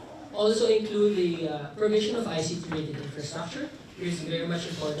 Also include the provision of ICT-related infrastructure, which is very much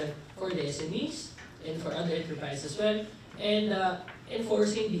important for the SMEs and for other enterprises as well, and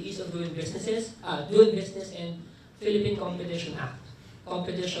enforcing the ease of doing business and Philippine Competition Act.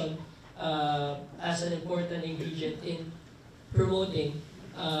 Competition as an important ingredient in promoting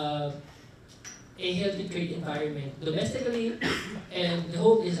a healthy trade environment domestically, and the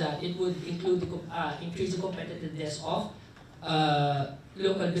hope is that it would include increase the competitiveness of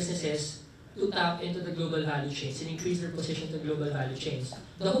local businesses to tap into the global value chains and increase their position to global value chains.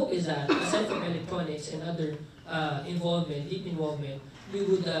 The hope is that aside from electronics and other deep involvement, we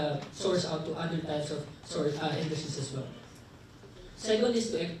would source out to other types of industries as well. Second is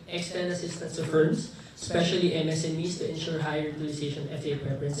to extend assistance to firms, especially MSMEs, to ensure higher utilization of FTA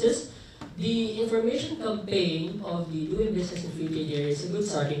preferences. The information campaign of the Doing Business in Free Trade Area is a good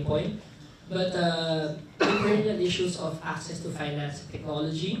starting point, but the perennial issues of access to finance,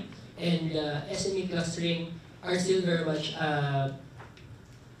 technology, and SME clustering are still very much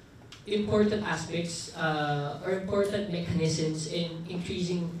important aspects or important mechanisms in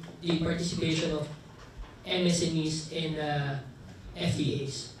increasing the participation of MSMEs in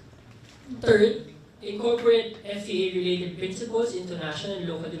FTAs. Third, incorporate FTA-related principles into national and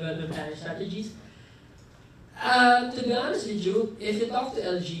local development planning strategies. To be honest with you, if you talk to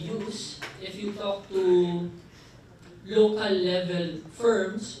LGUs, if you talk to local level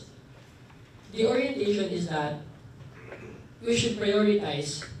firms, the orientation is that we should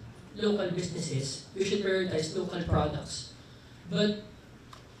prioritize local businesses, we should prioritize local products. But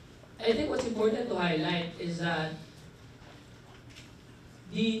I think what's important to highlight is that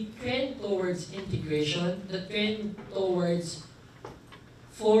the trend towards integration, the trend towards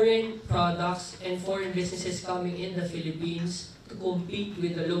foreign products and foreign businesses coming in the Philippines to compete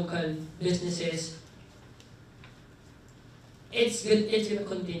with the local businesses, it's gonna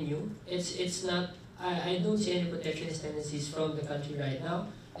continue. It's not. I don't see any protectionist tendencies from the country right now,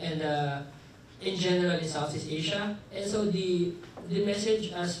 and in general in Southeast Asia. And so the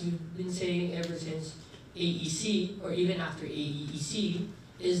message, as we've been saying ever since AEC or even after AEEC,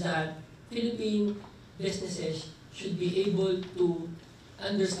 is that Philippine businesses should be able to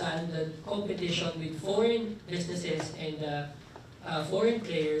understand that competition with foreign businesses and foreign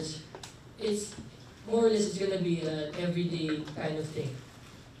players, it's more or less it's gonna be an everyday kind of thing.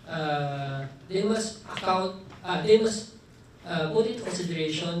 They must put into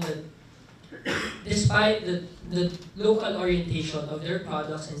consideration that despite the local orientation of their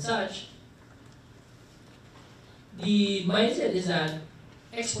products and such, the mindset is that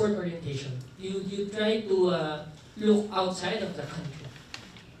export orientation. You try to look outside of the country.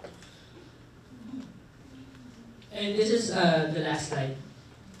 And this is the last slide.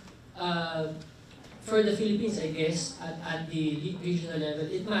 For the Philippines, I guess, at the regional level,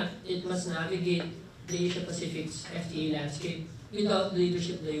 it must navigate the Asia-Pacific's FTA landscape without the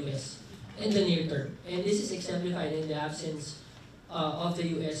leadership of the U.S. in the near term. And this is exemplified in the absence of the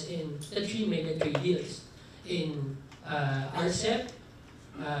U.S. in the three mega trade deals in RCEP,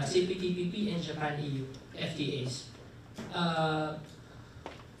 CPTPP, and Japan-EU FTAs.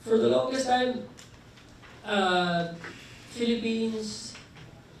 For the longest time, Philippines,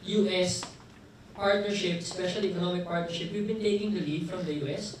 U.S. partnership, especially economic partnership, we've been taking the lead from the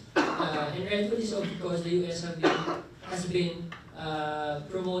U.S. And rightfully so, because the U.S. has been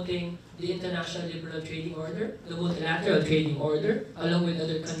promoting the International Liberal Trading Order, the Multilateral Trading Order, along with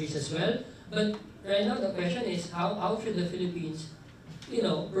other countries as well. But right now the question is how should the Philippines,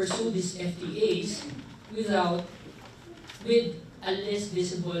 pursue these FTAs with a less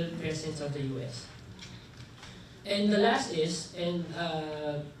visible presence of the U.S. And the last is, and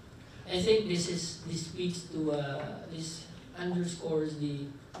I think this speaks to this underscores the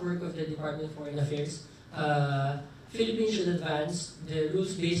work of the Department of Foreign Affairs. Philippines should advance the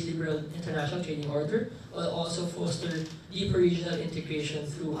rules-based liberal international trading order, while also foster deeper regional integration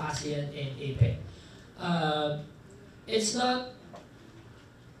through ASEAN and APEC. It's not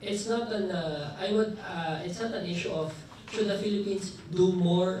an issue of should the Philippines do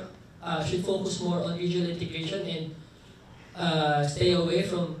more, should focus more on regional integration and stay away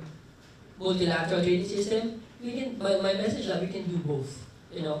from multilateral trading system. My message is that we can do both.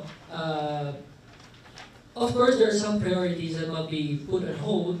 Of course, there are some priorities that must be put on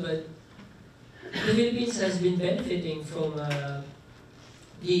hold, but the Philippines has been benefiting from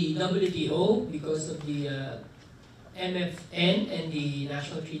the WTO because of the MFN and the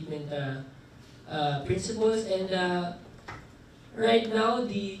national treatment principles. And right now,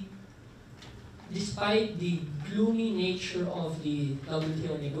 despite the gloomy nature of the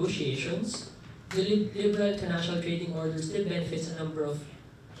WTO negotiations, the liberal international trading order still benefits a number of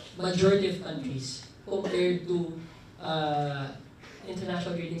majority of countries compared to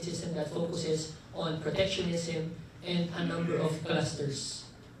international trading system that focuses on protectionism and a number of clusters.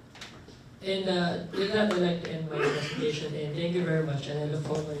 And with that, I'd like to end my presentation, and thank you very much, and I look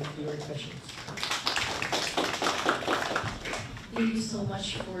forward to your questions. Thank you so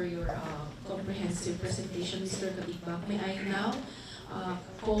much for your comprehensive presentation, Mr. Katigbak. May I now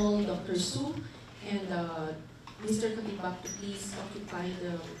call Dr. Su and Mr. Katigbak to please occupy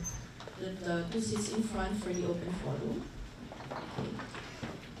the two seats in front for the open forum. Okay.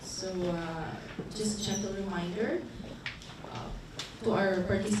 So, just a gentle reminder to our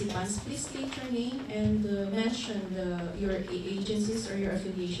participants, please state your name and mention your agencies or your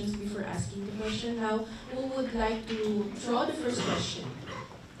affiliations before asking the question. Now, who would like to draw the first question?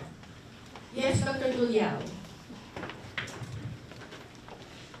 Yes, Dr. Tuliao.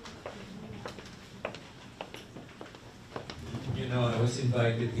 I was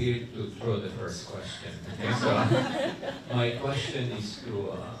invited here to throw the first question. Okay, so my question is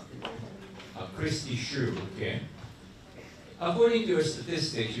to Kristy Shu. Okay, according to your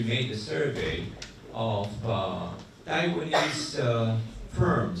statistics, you made a survey of Taiwanese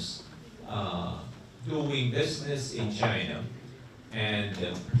firms doing business in China, and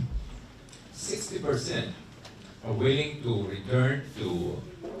 60% are willing to return to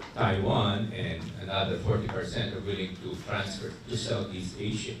Taiwan, and another 40% are willing to transfer to Southeast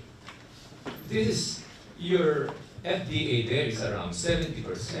Asia. This is your FDA there is around 70%,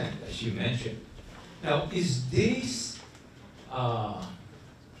 as you mentioned. Now, is this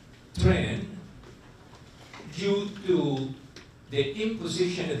trend due to the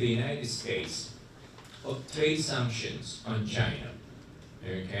imposition of the United States of trade sanctions on China?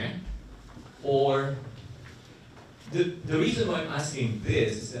 Okay? Or the reason why I'm asking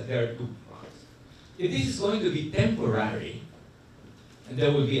this is that there are two parts. If this is going to be temporary, and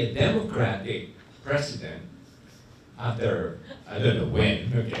there will be a democratic president after, I don't know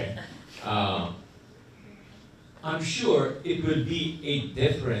when, okay, I'm sure it will be a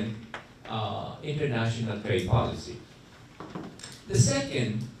different international trade policy. The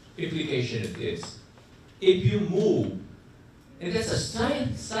second implication of this, if you move, and that's a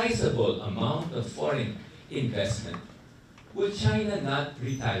sizable amount of foreign investment, will China not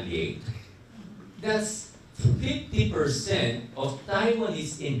retaliate? That's 50% of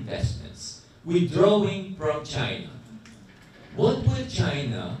Taiwanese investments withdrawing from China. What will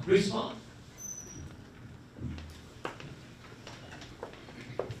China respond?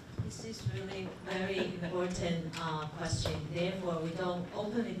 is really very important question. Therefore, we don't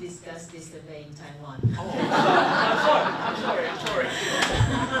openly discuss this survey in Taiwan. Oh, I'm sorry.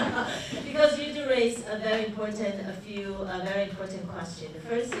 Because you do raise a very important question. The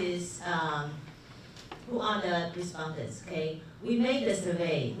first is who are the respondents? Okay, we made the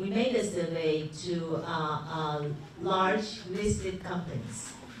survey. We made the survey to large listed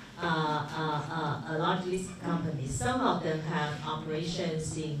companies. Large listed companies. Some of them have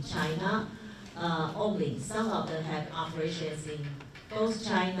operations in China only. Some of them have operations in both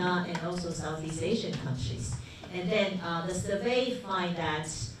China and also Southeast Asian countries. And then the survey find that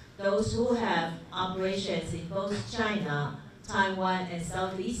those who have operations in both China, Taiwan, and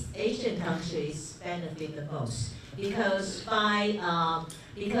Southeast Asian countries benefit the most because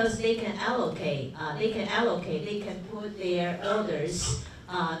because they can allocate, they can put their orders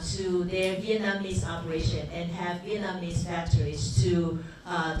to their Vietnamese operation and have Vietnamese factories to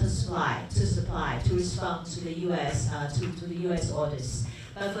respond to the U.S. To the U.S. orders.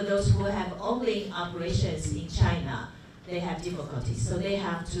 But for those who have only operations in China, they have difficulties. So they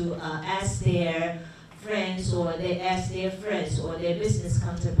have to ask their friends or their business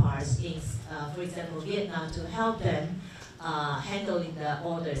counterparts in, for example, Vietnam, to help them handling the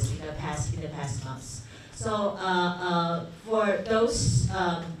orders in the past months. So for those,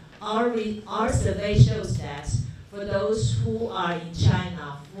 our survey shows that for those who are in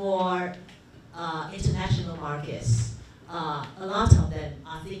China for international markets, a lot of them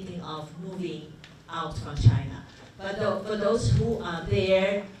are thinking of moving out from China. But for those who are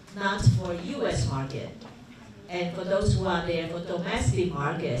there not for U.S. market, and for those who are there for domestic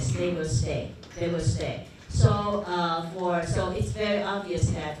markets, they will stay. So so it's very obvious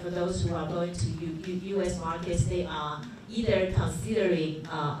that for those who are going to U.S. markets, they are either considering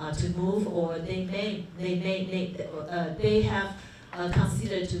to move, or they have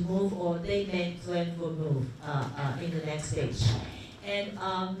considered to move, or they may plan for move in the next stage. And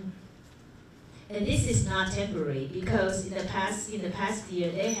this is not temporary, because in the past year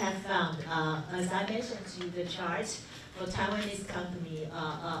they have found, as I mentioned to you, the chart for Taiwanese company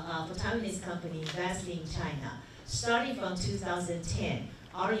investing in China. Starting from 2010,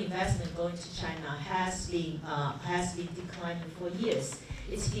 our investment going to China has been declining for years.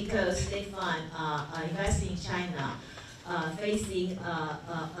 It's because they find investing in China facing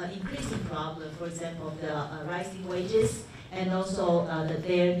an increasing problem. For example, the rising wages, and also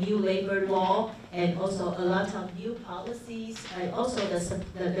their new labor law, and also a lot of new policies, and also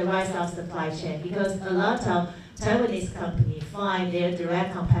the rise of supply chain, because a lot of Taiwanese companies find their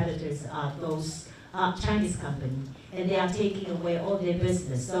direct competitors are those Chinese companies, and they are taking away all their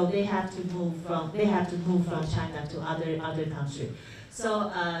business. So they have to move from China to other countries.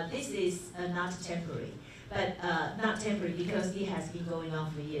 So this is not temporary. But not temporary, because it has been going on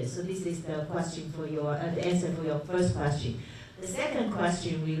for years. So this is the question for the answer for your first question. The second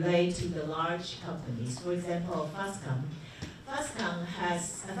question relates to the large companies. For example, Foxconn.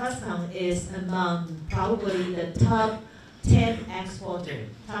 Foxconn is among probably the top 10 exporters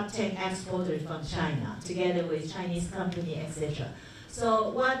from China, together with Chinese company, etc.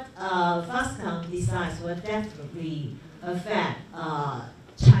 So what Foxconn decides will definitely affect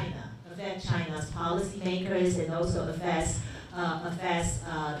China's policymakers, and also affects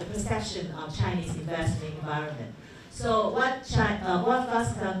the perception of Chinese investment environment. So what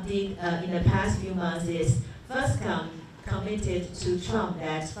Foxconn did in the past few months is Foxconn committed to Trump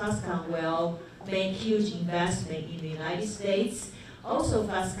that Foxconn will make huge investment in the United States. Also,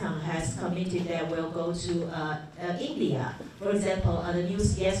 Foxconn has committed that will go to India. For example, the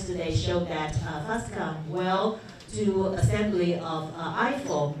news yesterday showed that Foxconn will do assembly of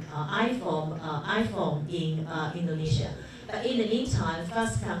iPhone in Indonesia. But in the meantime,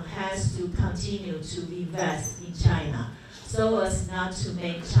 Foxconn has to continue to invest in China, so as not to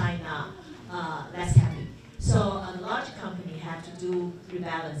make China less happy. So a large company have to do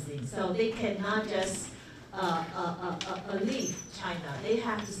rebalancing. So they cannot just leave China. They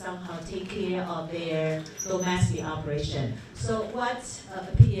have to somehow take care of their domestic operation. So what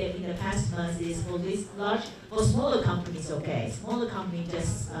appeared in the past months is for smaller companies, okay, smaller companies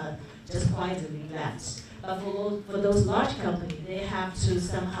just quietly left. But for those large companies, they have to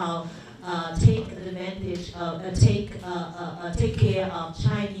somehow take advantage of, take care of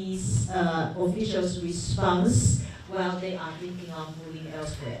Chinese officials' response while they are thinking of moving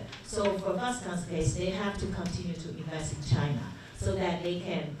elsewhere. So for Foxconn's case, they have to continue to invest in China so that they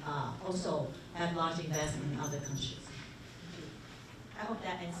can also have large investment in other countries. I hope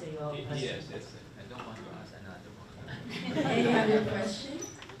that answers your question. Yes. I don't want to ask another one. Any other question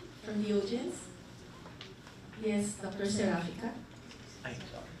from the audience? Yes, Dr. Serafika. I'm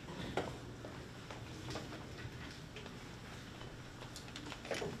sorry.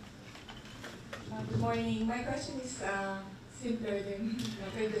 morning. My question is simpler than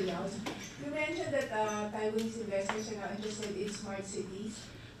Dr. You mentioned that Taiwanese investors are now interested in smart cities.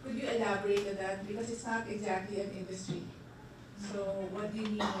 Could you elaborate on that? Because it's not exactly an industry. So what do you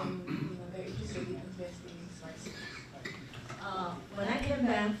mean when they're interested in investing in smart cities? When I came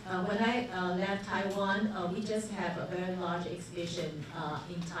back, when I left Taiwan, we just have a very large exhibition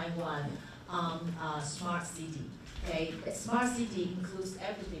in Taiwan on smart city. Okay, a smart city includes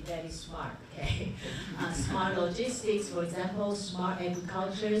everything that is smart. Okay, smart logistics, for example, smart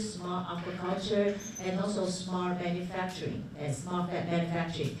agriculture, smart aquaculture, and also smart manufacturing.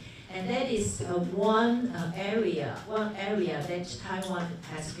 And that is one area that Taiwan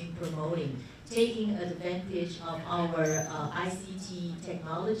has been promoting, taking advantage of our ICT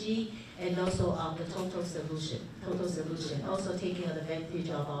technology and also of the total solution. Also taking advantage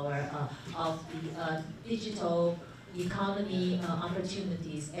of our the digital economy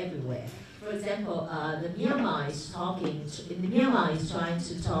opportunities everywhere. For example, Myanmar is trying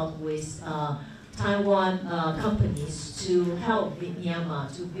to talk with Taiwan companies to help Myanmar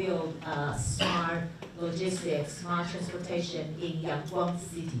to build smart logistics, smart transportation in Yangon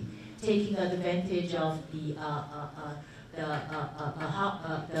City, taking advantage of the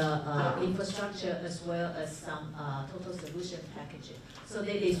infrastructure as well as some total solution packaging. So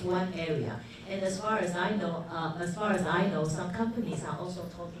that is one area. And as far as I know, some companies are also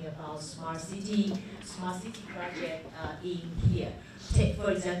talking about smart city project in here.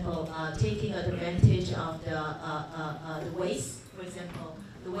 For example, taking advantage of the waste, for example,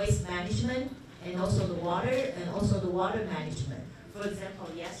 the waste management and also the water management. For example,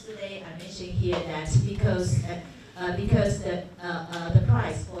 yesterday I mentioned here that because the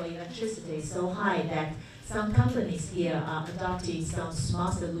price for electricity is so high that some companies here are adopting some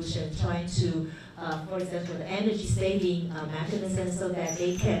smart solution, trying to, for example, the energy saving mechanism so that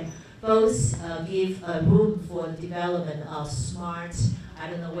they can both give room for the development of smart, I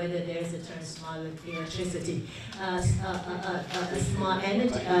don't know whether there's a term smart electricity, smart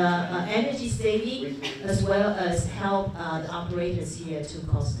energy saving, as well as help the operators here to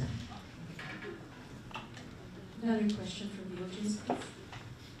cost them. Another question from the audience, please.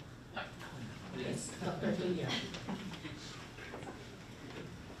 Yes, Dr. Julia.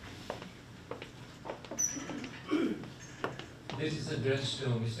 This is addressed to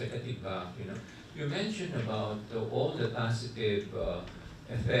Mr. Katigbak. You mentioned about all the positive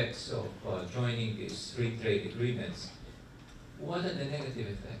effects of joining these free trade agreements. What are the negative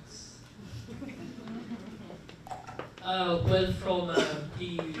effects? Well, from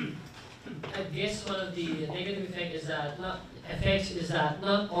I guess one of the negative effects is that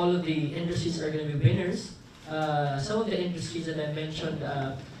not all of the industries are going to be winners. Some of the industries that I mentioned,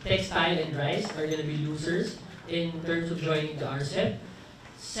 textile and rice, are going to be losers in terms of joining the RCEP.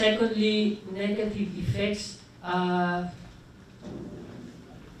 Secondly, negative effects.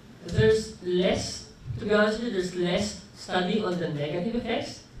 There's less, to be honest with you, there's less study on the negative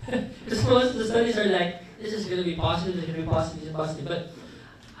effects. Because most of the studies are like, this is going to be positive, this is going to be positive, this is positive. But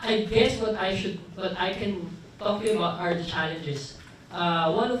I guess what I can talk to you about are the challenges.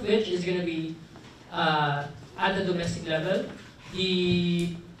 One of which is going to be at the domestic level,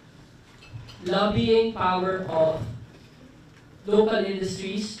 the lobbying power of local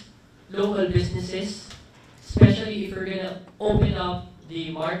industries, local businesses, especially if we're going to open up the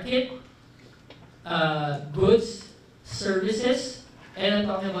market, goods, services, and I'm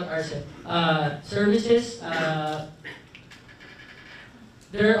talking about RCEP. Services,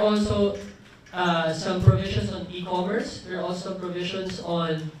 there are also some provisions on e-commerce. There are also provisions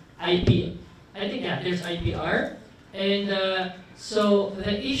on IP. I think, yeah, there's IPR. And so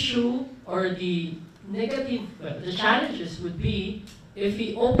the issue or the negative, the challenges would be if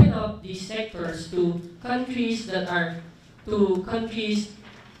we open up these sectors to countries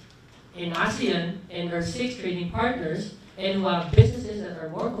in ASEAN and our 6 trading partners, and who have businesses that are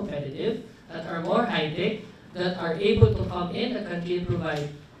more competitive, that are more high-tech, that are able to come in the country and provide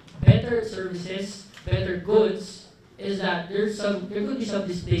better services, better goods, is that there could be some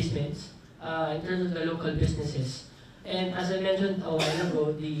displacements in terms of the local businesses. And as I mentioned a while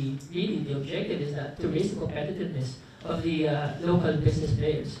ago, the objective is that to raise the competitiveness of the local business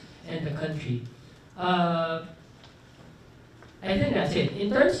players and the country. I think that's it. In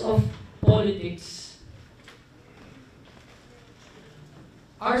terms of politics,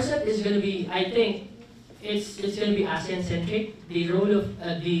 RCEP is going to be, I think, it's going to be ASEAN-centric. The role of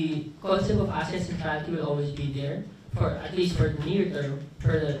the concept of ASEAN centrality will always be there, for at least for the near term,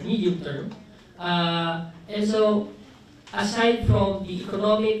 for the medium term. And so, aside from the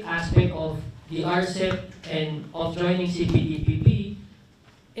economic aspect of the RCEP and of joining CPTPP,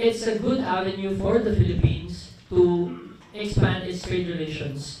 it's a good avenue for the Philippines to expand its trade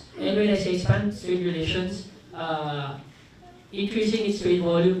relations. And when I say expand trade relations, increasing its trade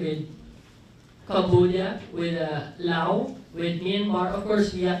volume with Cambodia, with Laos, with Myanmar. Of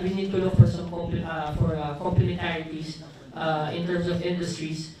course, we need to look for some complementarities in terms of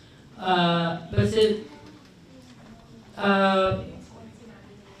industries. But still,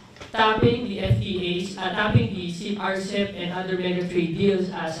 tapping the FTAs, tapping the RCEP and other mega trade deals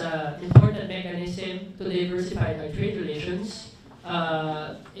as an important mechanism to diversify our trade relations,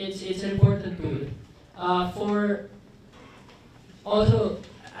 it's an important tool. For also,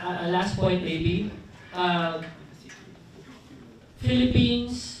 a last point maybe,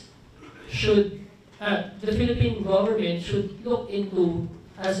 Philippines should, the Philippine government should look into,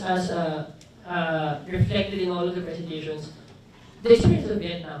 as reflected in all of the presentations, the experience of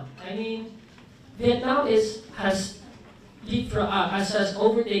Vietnam. I mean, Vietnam has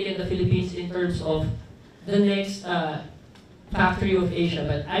overtaken the Philippines in terms of the next factory of Asia.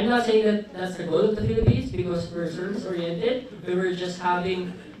 But I'm not saying that that's the goal of the Philippines, because we're service-oriented. We were just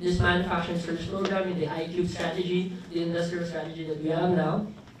having this manufacturing service program in the IQ strategy, the industrial strategy that we have now.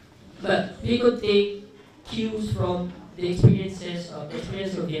 But we could take cues from the experience of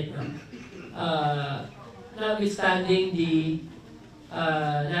Vietnam. Notwithstanding the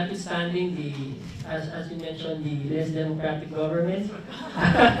as you mentioned, the less democratic government.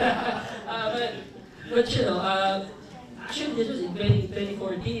 but you know, actually this was in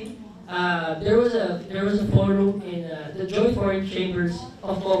 2014. There was a forum in the Joint Foreign Chambers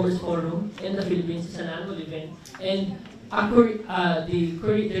of Commerce Forum in the Philippines. It's an annual event, and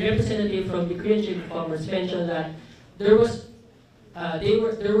the representative from the Korean Chamber of Commerce mentioned that they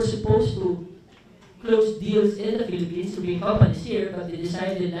were supposed to close deals in the Philippines to bring companies here, but they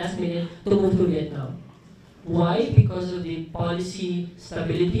decided last minute to move to Vietnam. Why? Because of the policy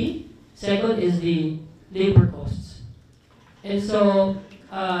stability. Second is the labor costs. And so,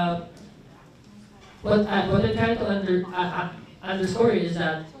 what I'm trying to underscore is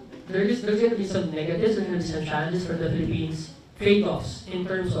that there's going to be some negatives, there's going to be some challenges for the Philippines, trade-offs in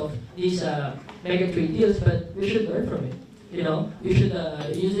terms of these mega trade deals, but we should learn from it. You know, we should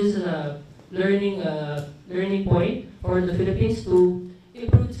use this as a learning point for the Philippines to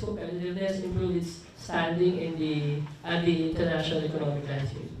improve its competitiveness, improve its standing in the international economic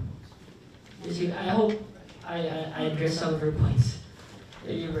landscape. You see, I hope I addressed some of your points.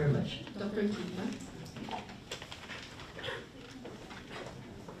 Thank you very much. Dr. Kita?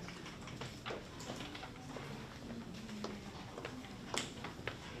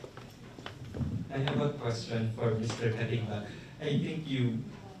 I have a question for Mr. Katigbak. I think you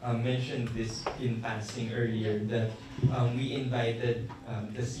mentioned this in passing earlier, that we invited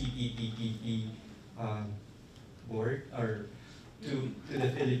the CPTPP board to the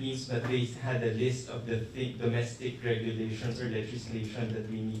Philippines, but they had a list of the domestic regulations or legislation that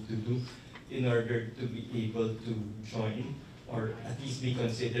we need to do in order to be able to join, or at least be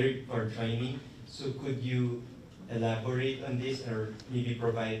considered for joining. So could you elaborate on this, or maybe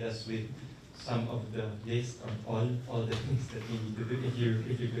provide us with some of the list of all the things that we need to do,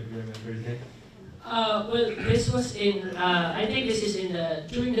 if you could remember that? Well, this was in, I think this is in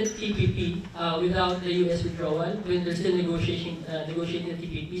during the TPP, without the U.S. withdrawal, when they're still negotiating the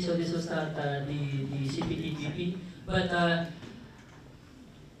TPP, so this was not the CPTPP. But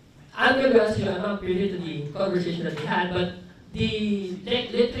I'm going to ask you, I'm not privy to the conversation that we had, but the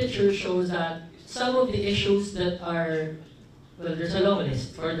literature shows that some of the issues that are, well, there's a long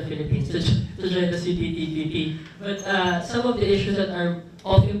list for the Philippines to join the CPTPP, but some of the issues that are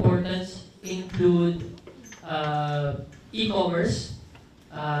of importance include e-commerce,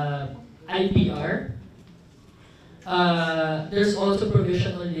 IPR, there's also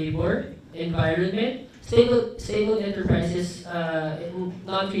provision on labor, environment, stable enterprises,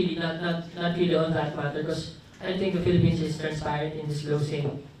 not really on that matter, because I think the Philippines is transparent in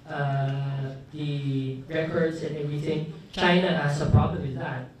disclosing the records and everything. China has a problem with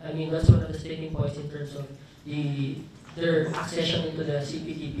that. I mean, that's one of the sticking points in terms of their accession into the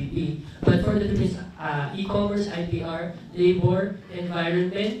CPTPP. But for the Philippines, e-commerce, IPR, labor,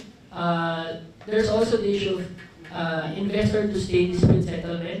 environment, there's also the issue of investor-to-state dispute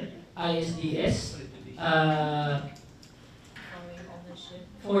settlement, ISDS,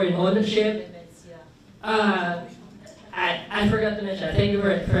 foreign ownership. I forgot to mention. Thank you for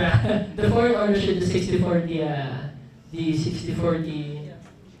the foreign ownership, the 60/40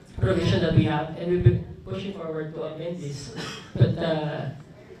 provision that we have, and we've been pushing forward to amend this. But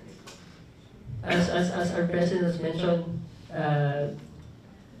as our president has mentioned,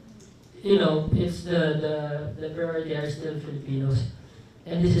 you know, it's the priority are still Filipinos.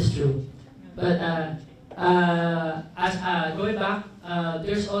 and this is true. But as going back,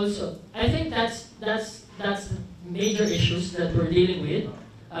 there's also, I think that's major issues that we're dealing with.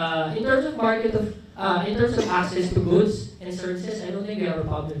 In terms of in terms of access to goods and services, I don't think we have a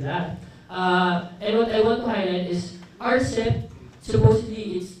problem with that. And what I want to highlight is RCEP,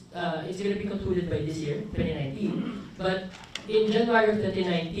 supposedly it's going to be concluded by this year, 2019. But in January of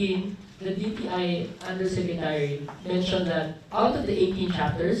 2019, the DTI Undersecretary mentioned that out of the 18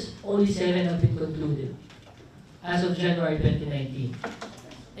 chapters, only 7 have been concluded as of January 2019.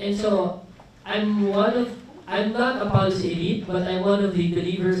 And so I'm not a policy elite, but I'm one of the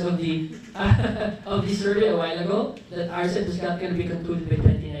believers of the of the survey a while ago that RCEP is not going to be concluded by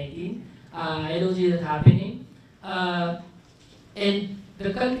 2019. I don't see that happening. And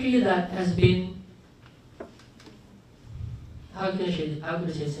the country that has been, how can I say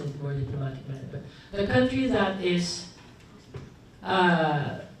this in a more diplomatic manner? But the country that is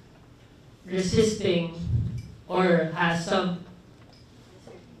resisting or has some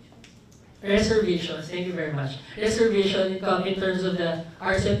reservations, thank you very much, reservation in terms of the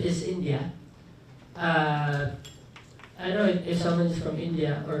RCEP is India. I don't know if someone is from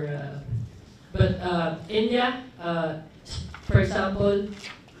India or, but India, for example,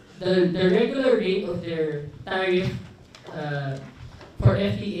 the regular rate of their tariff for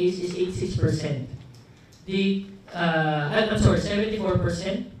FTAs is 86%. I'm sorry,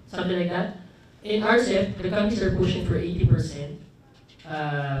 74%, something like that. In RCEP, the countries are pushing for 80%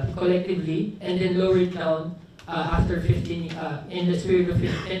 collectively, and then lower it down after 15 in the period of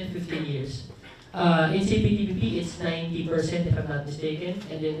 10 to 15 years. In CPTPP, it's 90% if I'm not mistaken,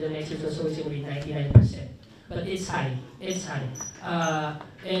 and then the next year or so it's going to be 99%. But it's high. It's high.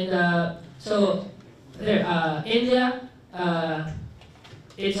 So there, India,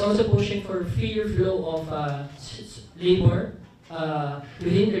 it's also pushing for freer flow of labor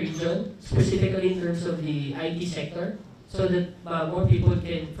within the region, specifically in terms of the IT sector, so that more people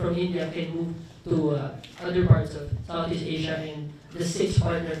from India can move to other parts of Southeast Asia and the 6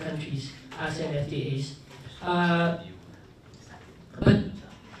 partner countries, ASEAN FTAs. But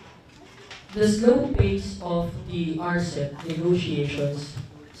the slow pace of the RCEP negotiations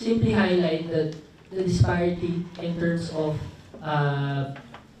simply highlight the disparity in terms of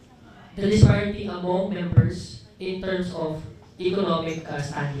the disparity among members in terms of economic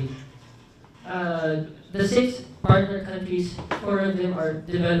standing. The 6 partner countries, 4 of them are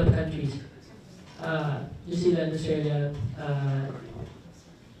developed countries. New Zealand, Australia,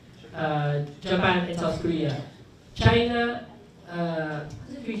 Japan, and South Korea. China has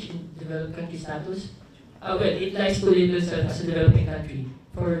it reached developed country status? Well, it likes to label itself as a developing country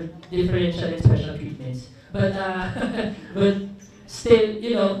for differential and special treatments. But but still,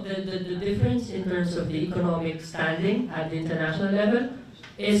 you know, the difference in terms of the economic standing at the international level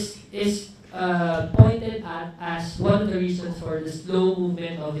is pointed at as one of the reasons for the slow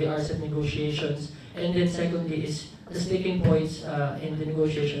movement of the RCEP negotiations. And then secondly is the sticking points in the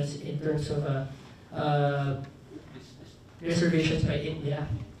negotiations in terms of reservations by India.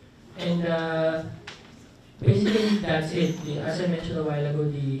 And basically that's it. As I mentioned a while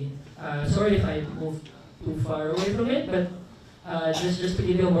ago, sorry if I moved too far away from it, but just to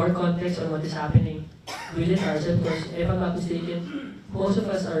give you more context on what is happening within RCEP, because if I'm not mistaken, most of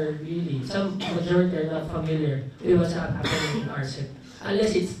us are really, some majority are not familiar with what's happening in RCEP.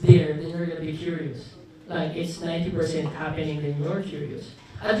 Unless it's there, then you're going to be curious. Like it's 90% happening, then you're curious.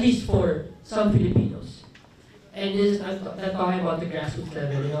 At least for some Filipinos. And this, I'm talking about the grassroots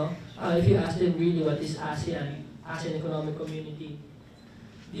level, you know. If you ask them really what is ASEAN Economic Community,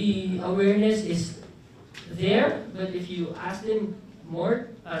 the awareness is there, but if you ask them more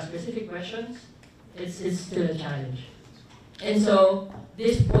specific questions, it's still a challenge. And so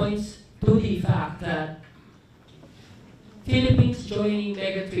this points to the fact that Philippines joining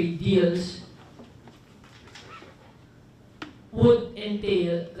mega trade deals would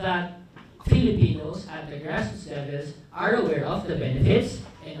entail that Filipinos at the grassroots levels are aware of the benefits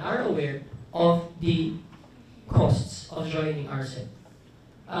and are aware of the costs of joining RCEP.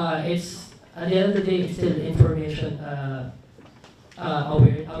 It's at the end of the day, it's still information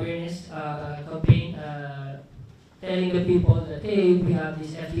awareness campaign, telling the people that hey, we have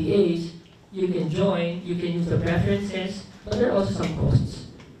these FTAs, you can join, you can use the preferences, but there are also some costs.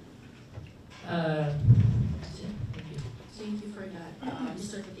 Thank you for that,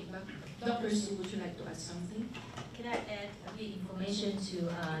 Mr. Katigbak. Dr. Su, would you like to add something? Can I add a bit information to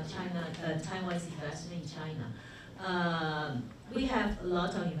China, Taiwan's investment in China? we have a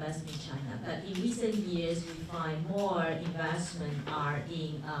lot of investment in China, but in recent years we find more investment are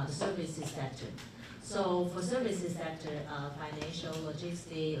in the services sector. So for services sector, financial,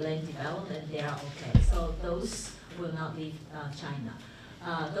 logistics, land development, they are okay. So those will not leave China.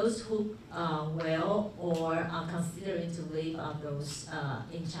 Those who will or are considering to leave are those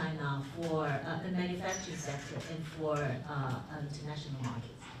in China for the manufacturing sector and for international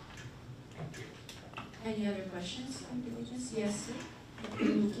markets. Any other questions from the audience? Yes, sir.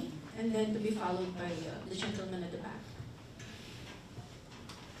 Okay. And then to be followed by the gentleman at the back.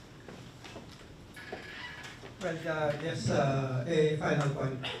 Well, just a final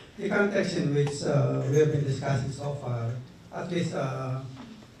point. The context in which we have been discussing so far, at least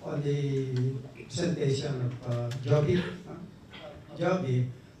on the presentation of Joby,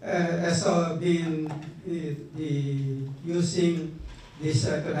 has been using these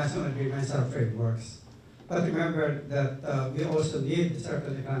international agreements or frameworks. But remember that we also need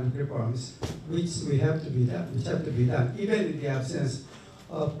certain economic reforms, which have to be done, even in the absence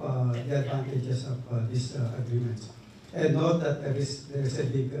of the advantages of these agreements. And note that there is a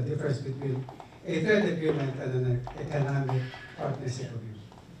big difference between a trade agreement and an economic partnership agreement.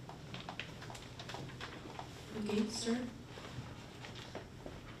 Okay, sir.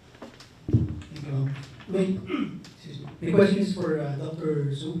 Excuse me. The question is for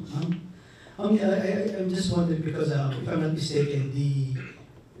Dr. Tzu. I'm just wondering because if I'm not mistaken, the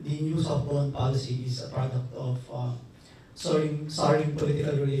new soft bond policy is a product of soaring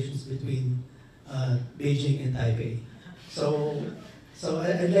political relations between Beijing and Taipei. So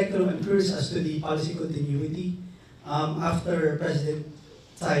I'd like to, I'm curious as to the policy continuity after President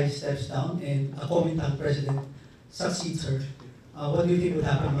Tsai steps down and a Kuomintang president succeeds her. What do you think would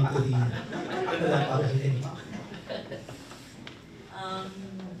happen to that policy?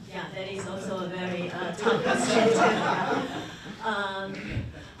 Yeah, that is also a very tough question.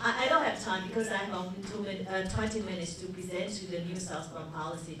 I don't have time because I have only 20 minutes to present to the new southbound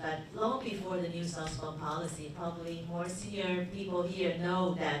policy, but long before the new southbound policy, probably more senior people here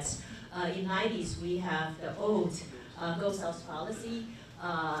know that in 90s we have the old Go South policy,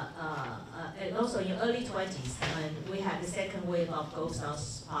 and also in early 20s when we had the second wave of Go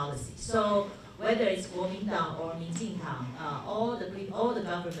South policy. So whether it's Kuomintang or Minjintang, all the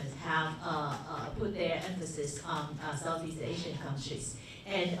governments have put their emphasis on Southeast Asian countries.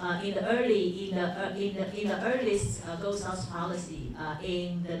 And in the earliest Go South policy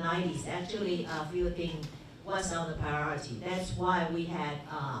in the 90s, actually Philippines was on the priority. That's why we had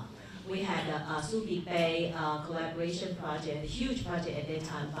a Subic Bay collaboration project, a huge project at that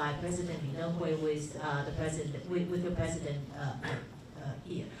time by President Lee with the president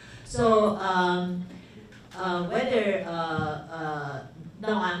here. So whether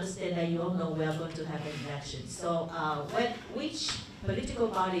now I understand that you all know we are going to have an election. So which political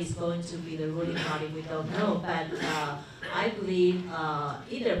party is going to be the ruling party, we don't know. But I believe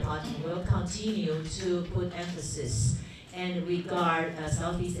either party will continue to put emphasis and regard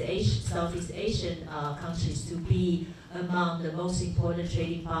Southeast Asian countries to be among the most important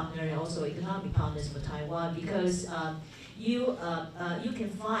trading partner and also economic partners for Taiwan, because you can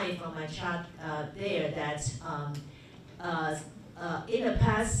find from my chart there that in the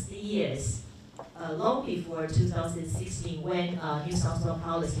past years, long before 2016 when New Southbound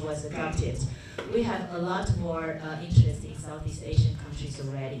policy was adopted, we have a lot more interest in Southeast Asian countries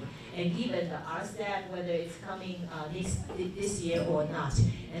already. And given the RCEP, whether it's coming this year or not,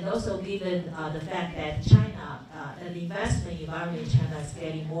 and also given the fact that China, the investment environment in China is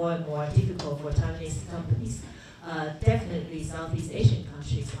getting more and more difficult for Taiwanese companies, definitely Southeast Asian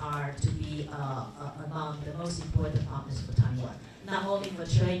countries are to be among the most important partners for Taiwan. Not only for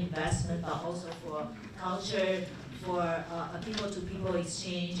trade investment, but also for culture, for people-to-people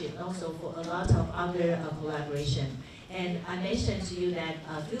exchange, and also for a lot of other collaboration. And I mentioned to you that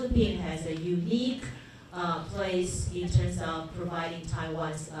Philippines has a unique place in terms of providing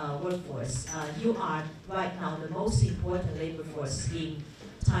Taiwan's workforce. You are right now the most important labor force in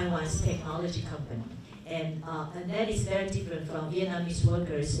Taiwan's technology company. And that is very different from Vietnamese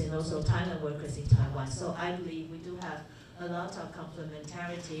workers and also Thailand workers in Taiwan. So I believe we do have a lot of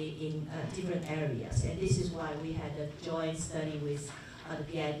complementarity in different areas. And this is why we had a joint study with the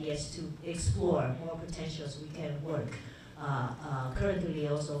PIDS to explore more potentials we can work currently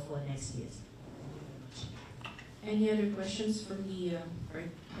also for next year. Any other questions from the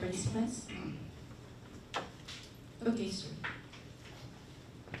participants? Okay, sir.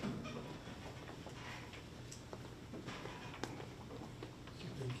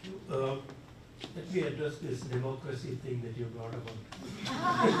 Thank you. Let me address this democracy thing that you brought about.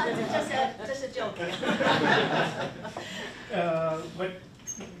 Just a joke. But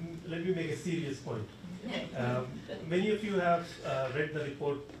let me make a serious point. Many of you have read the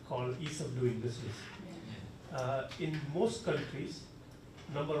report called Ease of Doing Business. In most countries,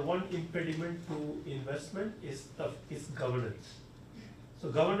 number one impediment to investment is governance. So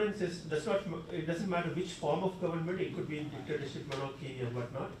governance it doesn't matter which form of government, it could be in dictatorship, monarchy and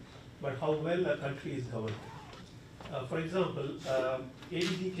whatnot, but how well a country is governed. For example,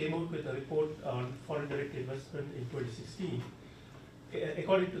 ADB came out with a report on foreign direct investment in 2016.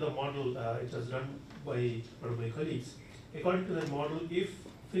 According to the model, it was done by one of my colleagues. According to that model, if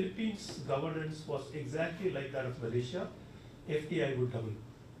Philippines' governance was exactly like that of Malaysia, FDI would double.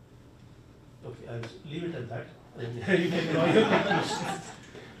 Okay, I'll leave it at that, and you can draw your conclusions.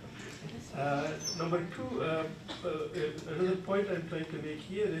 Number two, another point I'm trying to make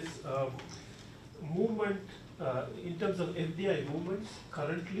here is movement, in terms of FDI movements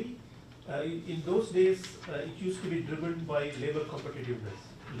currently, in those days it used to be driven by labor competitiveness,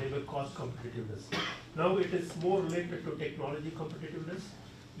 labor cost competitiveness. Now it is more related to technology competitiveness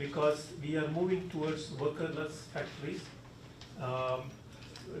because we are moving towards workerless factories.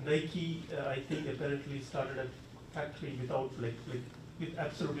 Nike, I think, apparently started a factory without with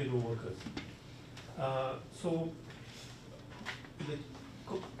absolutely no workers. So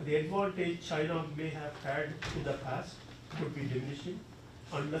the advantage China may have had in the past could be diminishing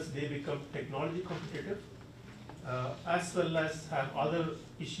unless they become technology competitive, as well as have other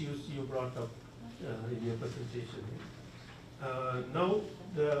issues you brought up in your presentation. Now,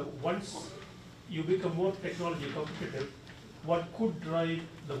 once you become more technology competitive, what could drive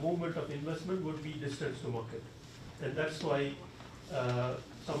the movement of investment would be distance to market. And that's why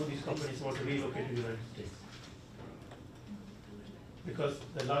some of these companies want to relocate to the United States. Because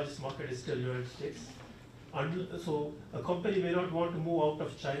the largest market is still the United States. So a company may not want to move out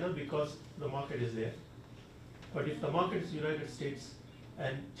of China because the market is there. But if the market is the United States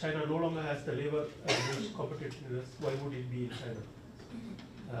and China no longer has the labor competitiveness, why would it be in China?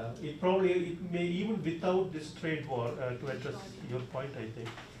 It may, even without this trade war, to address your point, I think,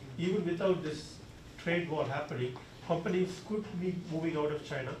 even without this trade war happening, companies could be moving out of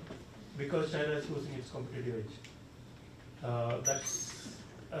China because China is losing its competitive edge. That's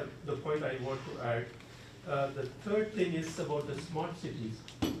the point I want to add. The third thing is about the smart cities.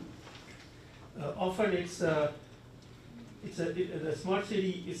 Often the smart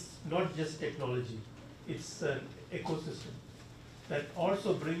city is not just technology, it's an ecosystem that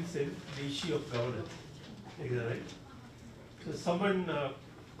also brings in the issue of governance. Is that right? So someone,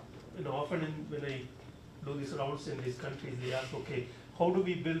 often when I do these rounds in these countries, they ask, okay, how do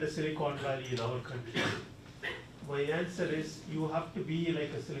we build a Silicon Valley in our country? My answer is, you have to be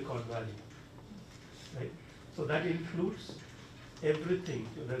like a Silicon Valley, right? So that includes everything,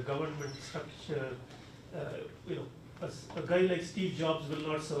 the government structure. A guy like Steve Jobs will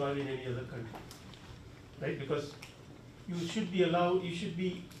not survive in any other country, right? Because you should be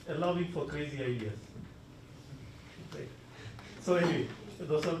allowing for crazy ideas, right? So anyway,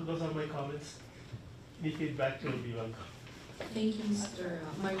 those are my comments. Any feedback will be welcome. Thank you, Mr.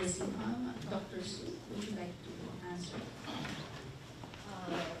 Mariasin. Dr. Su, would you like to answer?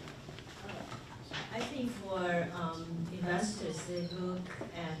 I think for investors, they look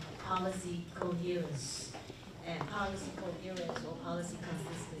at policy coherence or policy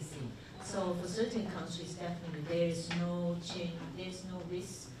consistency. So for certain countries, definitely there is no change, there's no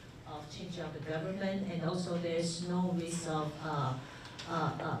risk of change of the government, and also there's no risk of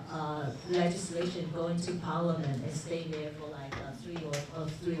legislation going to parliament and stay there for like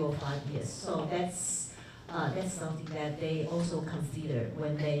 3 or 5 years. So that's something that they also consider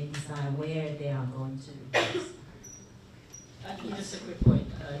when they decide where they are going to invest. Actually, just a quick point.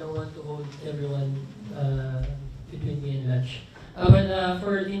 I don't want to hold everyone between me and lunch.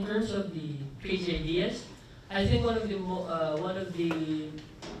 But in terms of the crazy ideas, I think one of the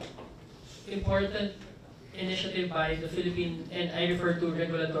important initiative by the Philippine, and I refer to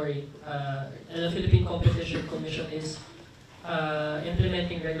regulatory, the Philippine Competition Commission is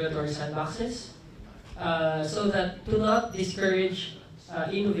implementing regulatory sandboxes so that to not discourage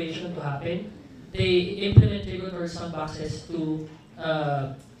innovation to happen, they implement regulatory sandboxes to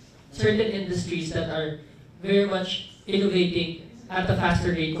certain industries that are very much innovating at a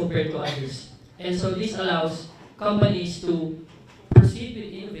faster rate compared to others. And so this allows companies to proceed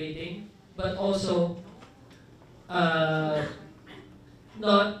with innovating, but also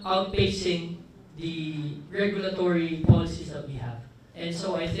not outpacing the regulatory policies that we have. And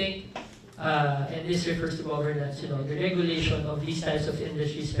so I think and this refers to governance, the regulation of these types of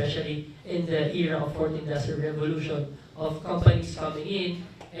industries, especially in the era of fourth industrial revolution, of companies coming in,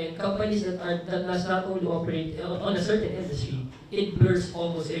 and companies that does not only operate on a certain industry, it blurs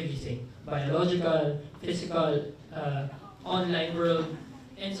almost everything, biological, physical, online world,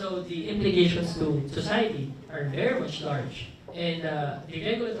 and so the implications to society are very much large. And the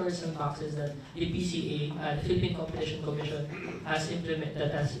regulatory sandboxes that the PCA, the Philippine Competition Commission, has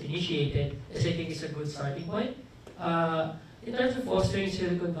initiated, is I think is a good starting point. In terms of fostering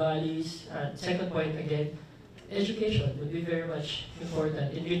Silicon Valley's, second point again, education would be very much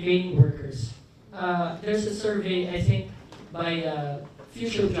important in retraining workers. There's a survey, I think, by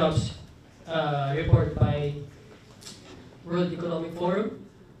Future Jobs report by World Economic Forum.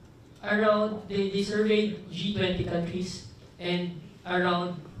 They surveyed G20 countries, and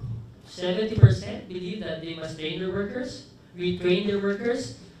around 70% believe that they must train their workers, retrain their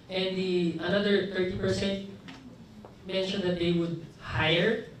workers, and another 30% mentioned that they would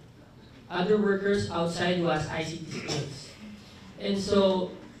hire other workers outside who has ICT skills. And so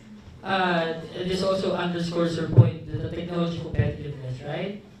this also underscores your point, the technology competitiveness,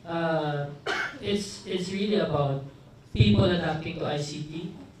 right? It's really about people adapting to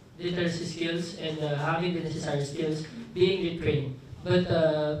ICT, literacy skills, and having the necessary skills, being retrained. But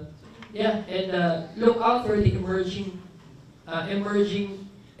look out for the emerging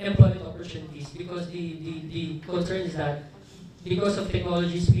employment opportunities, because the concern is that because of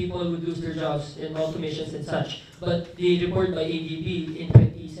technologies, people would lose their jobs in automations and such. But the report by ADB in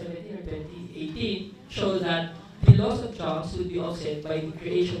 2017 or 2018 shows that the loss of jobs would be offset by the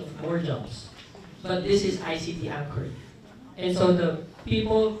creation of more jobs. But this is ICT anchored. And so the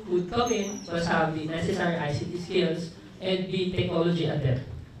people who come in must have the necessary ICT skills and be technology adept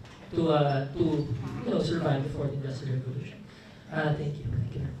to survive the fourth industrial revolution. Thank you.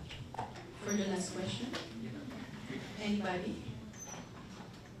 Thank you very much. For the last question, anybody?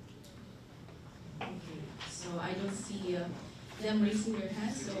 Okay, so I don't see them raising their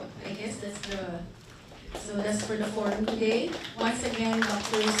hands. So I guess that's for the forum today. Once again,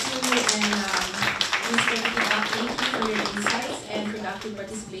 Dr. Tsu and Mr. Katigbak, thank you for your insights and productive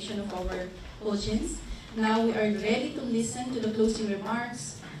participation of our audience. Now we are ready to listen to the closing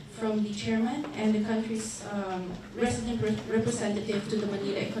remarks from the chairman and the country's resident representative to the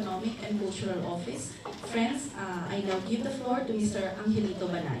Manila Economic and Cultural Office. Friends, I now give the floor to Mr. Angelito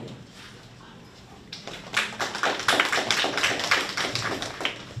Banayo.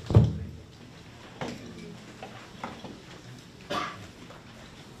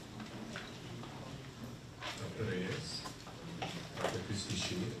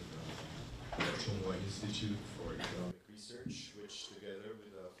 Chung Institute for Economic Research, which together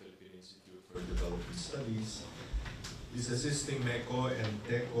with the Philippine Institute for Development Studies is assisting MECO and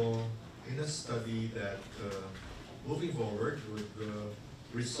TECO in a study that moving forward would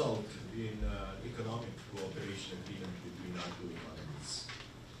result in economic cooperation agreement between our two economies.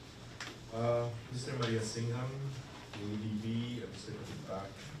 Mr. Maria Singham, ADB, Mr. Katigbak,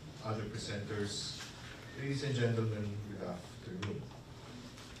 other presenters, ladies and gentlemen, good afternoon.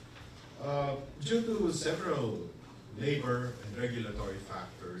 Due to several labor and regulatory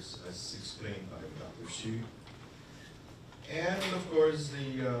factors, as explained by Dr. Xu, and of course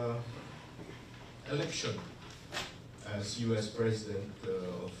the election as US President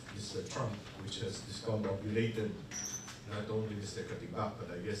of Mr. Trump, which has discombobulated not only Mr. Katigbak, but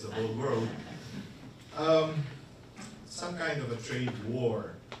I guess the whole world, some kind of a trade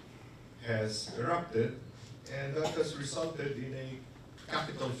war has erupted, and that has resulted in a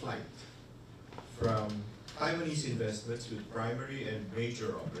capital flight from Taiwanese investments with primary and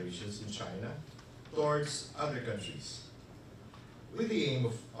major operations in China towards other countries, with the aim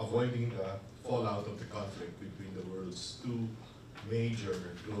of avoiding the fallout of the conflict between the world's two major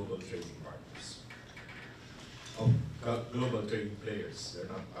global trading partners. Global trading players, they're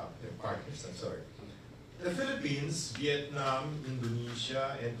not they're partners, I'm sorry. The Philippines, Vietnam,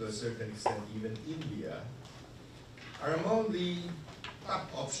 Indonesia, and to a certain extent even India are among the top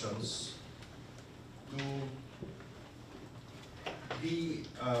options to the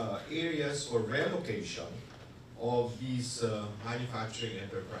areas or relocation of these manufacturing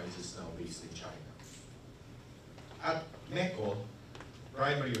enterprises now based in China. At MECO,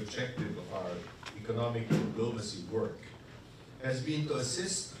 primary objective of our economic diplomacy work has been to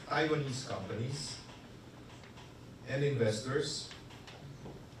assist Taiwanese companies and investors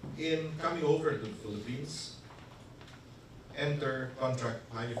in coming over to the Philippines, enter contract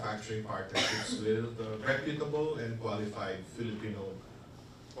manufacturing partnerships with reputable and qualified Filipino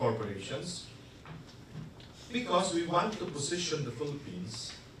corporations, because we want to position the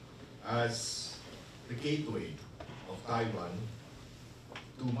Philippines as the gateway of Taiwan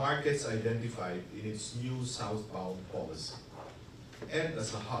to markets identified in its new southbound policy, and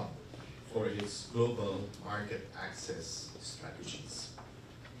as a hub for its global market access strategies.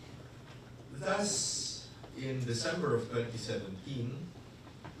 Thus, in December of 2017,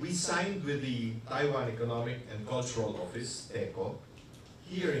 we signed with the Taiwan Economic and Cultural Office, TECO,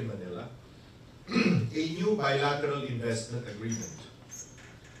 here in Manila, a new bilateral investment agreement,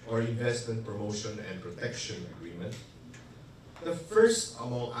 or investment promotion and protection agreement, the first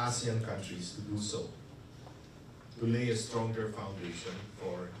among ASEAN countries to do so, to lay a stronger foundation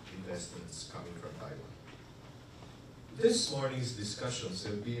for investments coming from Taiwan. This morning's discussions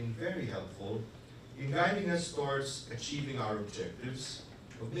have been very helpful in guiding us towards achieving our objectives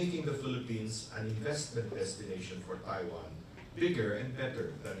of making the Philippines an investment destination for Taiwan bigger and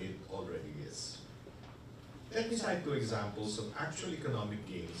better than it already is. Let me cite two examples of actual economic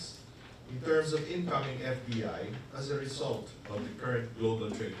gains in terms of incoming FDI as a result of the current global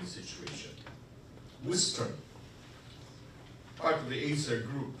trading situation. Wistron, part of the Acer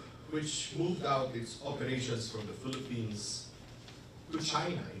Group, which moved out its operations from the Philippines to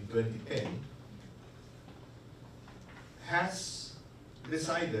China in 2010, has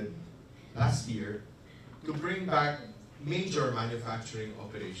decided last year to bring back major manufacturing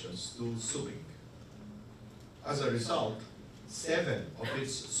operations to Subic. As a result, 7 of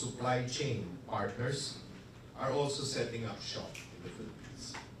its supply chain partners are also setting up shop in the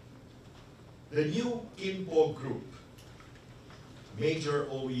Philippines. The new Kinpo Group, major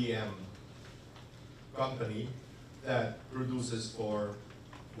OEM company that produces for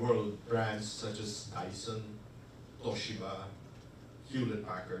world brands such as Dyson, Toshiba,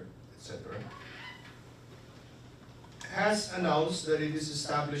 Hewlett-Packard, etc., has announced that it is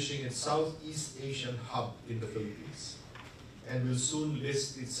establishing its Southeast Asian hub in the Philippines and will soon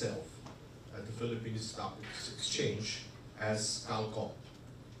list itself at the Philippine Stock Exchange as Calcom.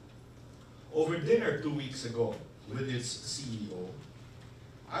 Over dinner 2 weeks ago with its CEO,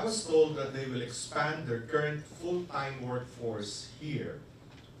 I was told that they will expand their current full-time workforce here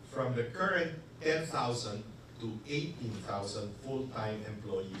from the current 10,000 to 18,000 full-time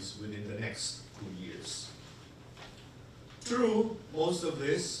employees within the next 2 years. True, most of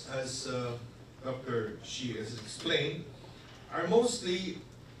this, as Dr. Shi has explained, are mostly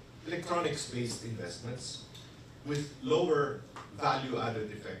electronics-based investments with lower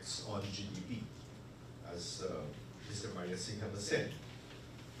value-added effects on GDP, as Mr. Maria Singh has said.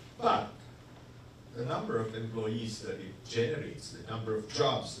 But the number of employees that it generates, the number of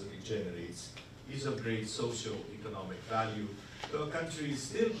jobs that it generates, is of great socio-economic value to a country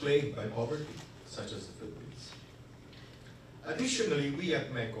still plagued by poverty, such as the Philippines. Additionally, we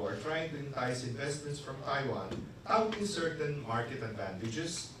at MECO are trying to entice investments from Taiwan, touting certain market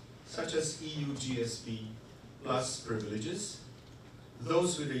advantages, such as EU GSP plus privileges,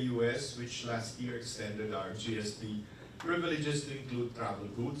 those with the US, which last year extended our GSP privileges to include travel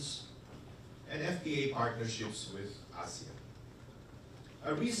goods, and FTA partnerships with ASEAN.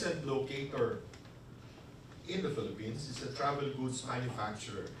 A recent locator in the Philippines is a travel goods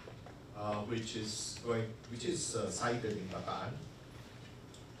manufacturer, which is sited in Bataan,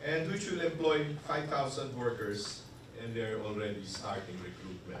 and which will employ 5,000 workers, and they're already starting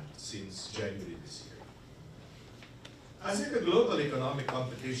recruitment since January this year. As in the global economic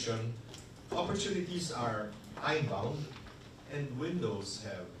competition, opportunities are time-bound and windows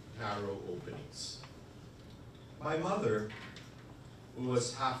have narrow openings. My mother, who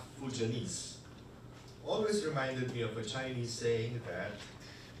was half Fujianese, always reminded me of a Chinese saying that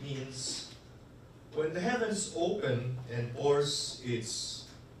means, when the heavens open and pours its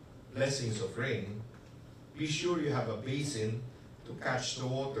blessings of rain, be sure you have a basin to catch the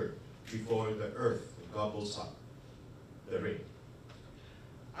water before the earth gobbles up the rain.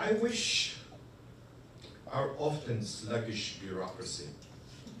 I wish our often sluggish bureaucracy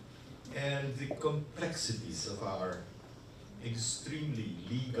and the complexities of our extremely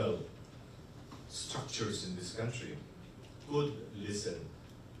legal structures in this country could listen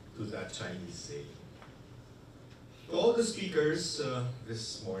to that Chinese saying. To all the speakers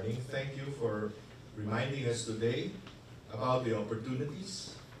this morning, thank you for reminding us today about the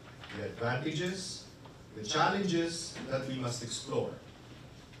opportunities, the advantages, the challenges that we must explore.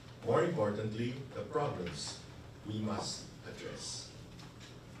 More importantly, the problems we must address.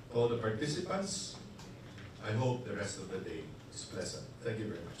 To all the participants, I hope the rest of the day is pleasant. Thank you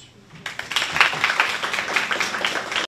very much.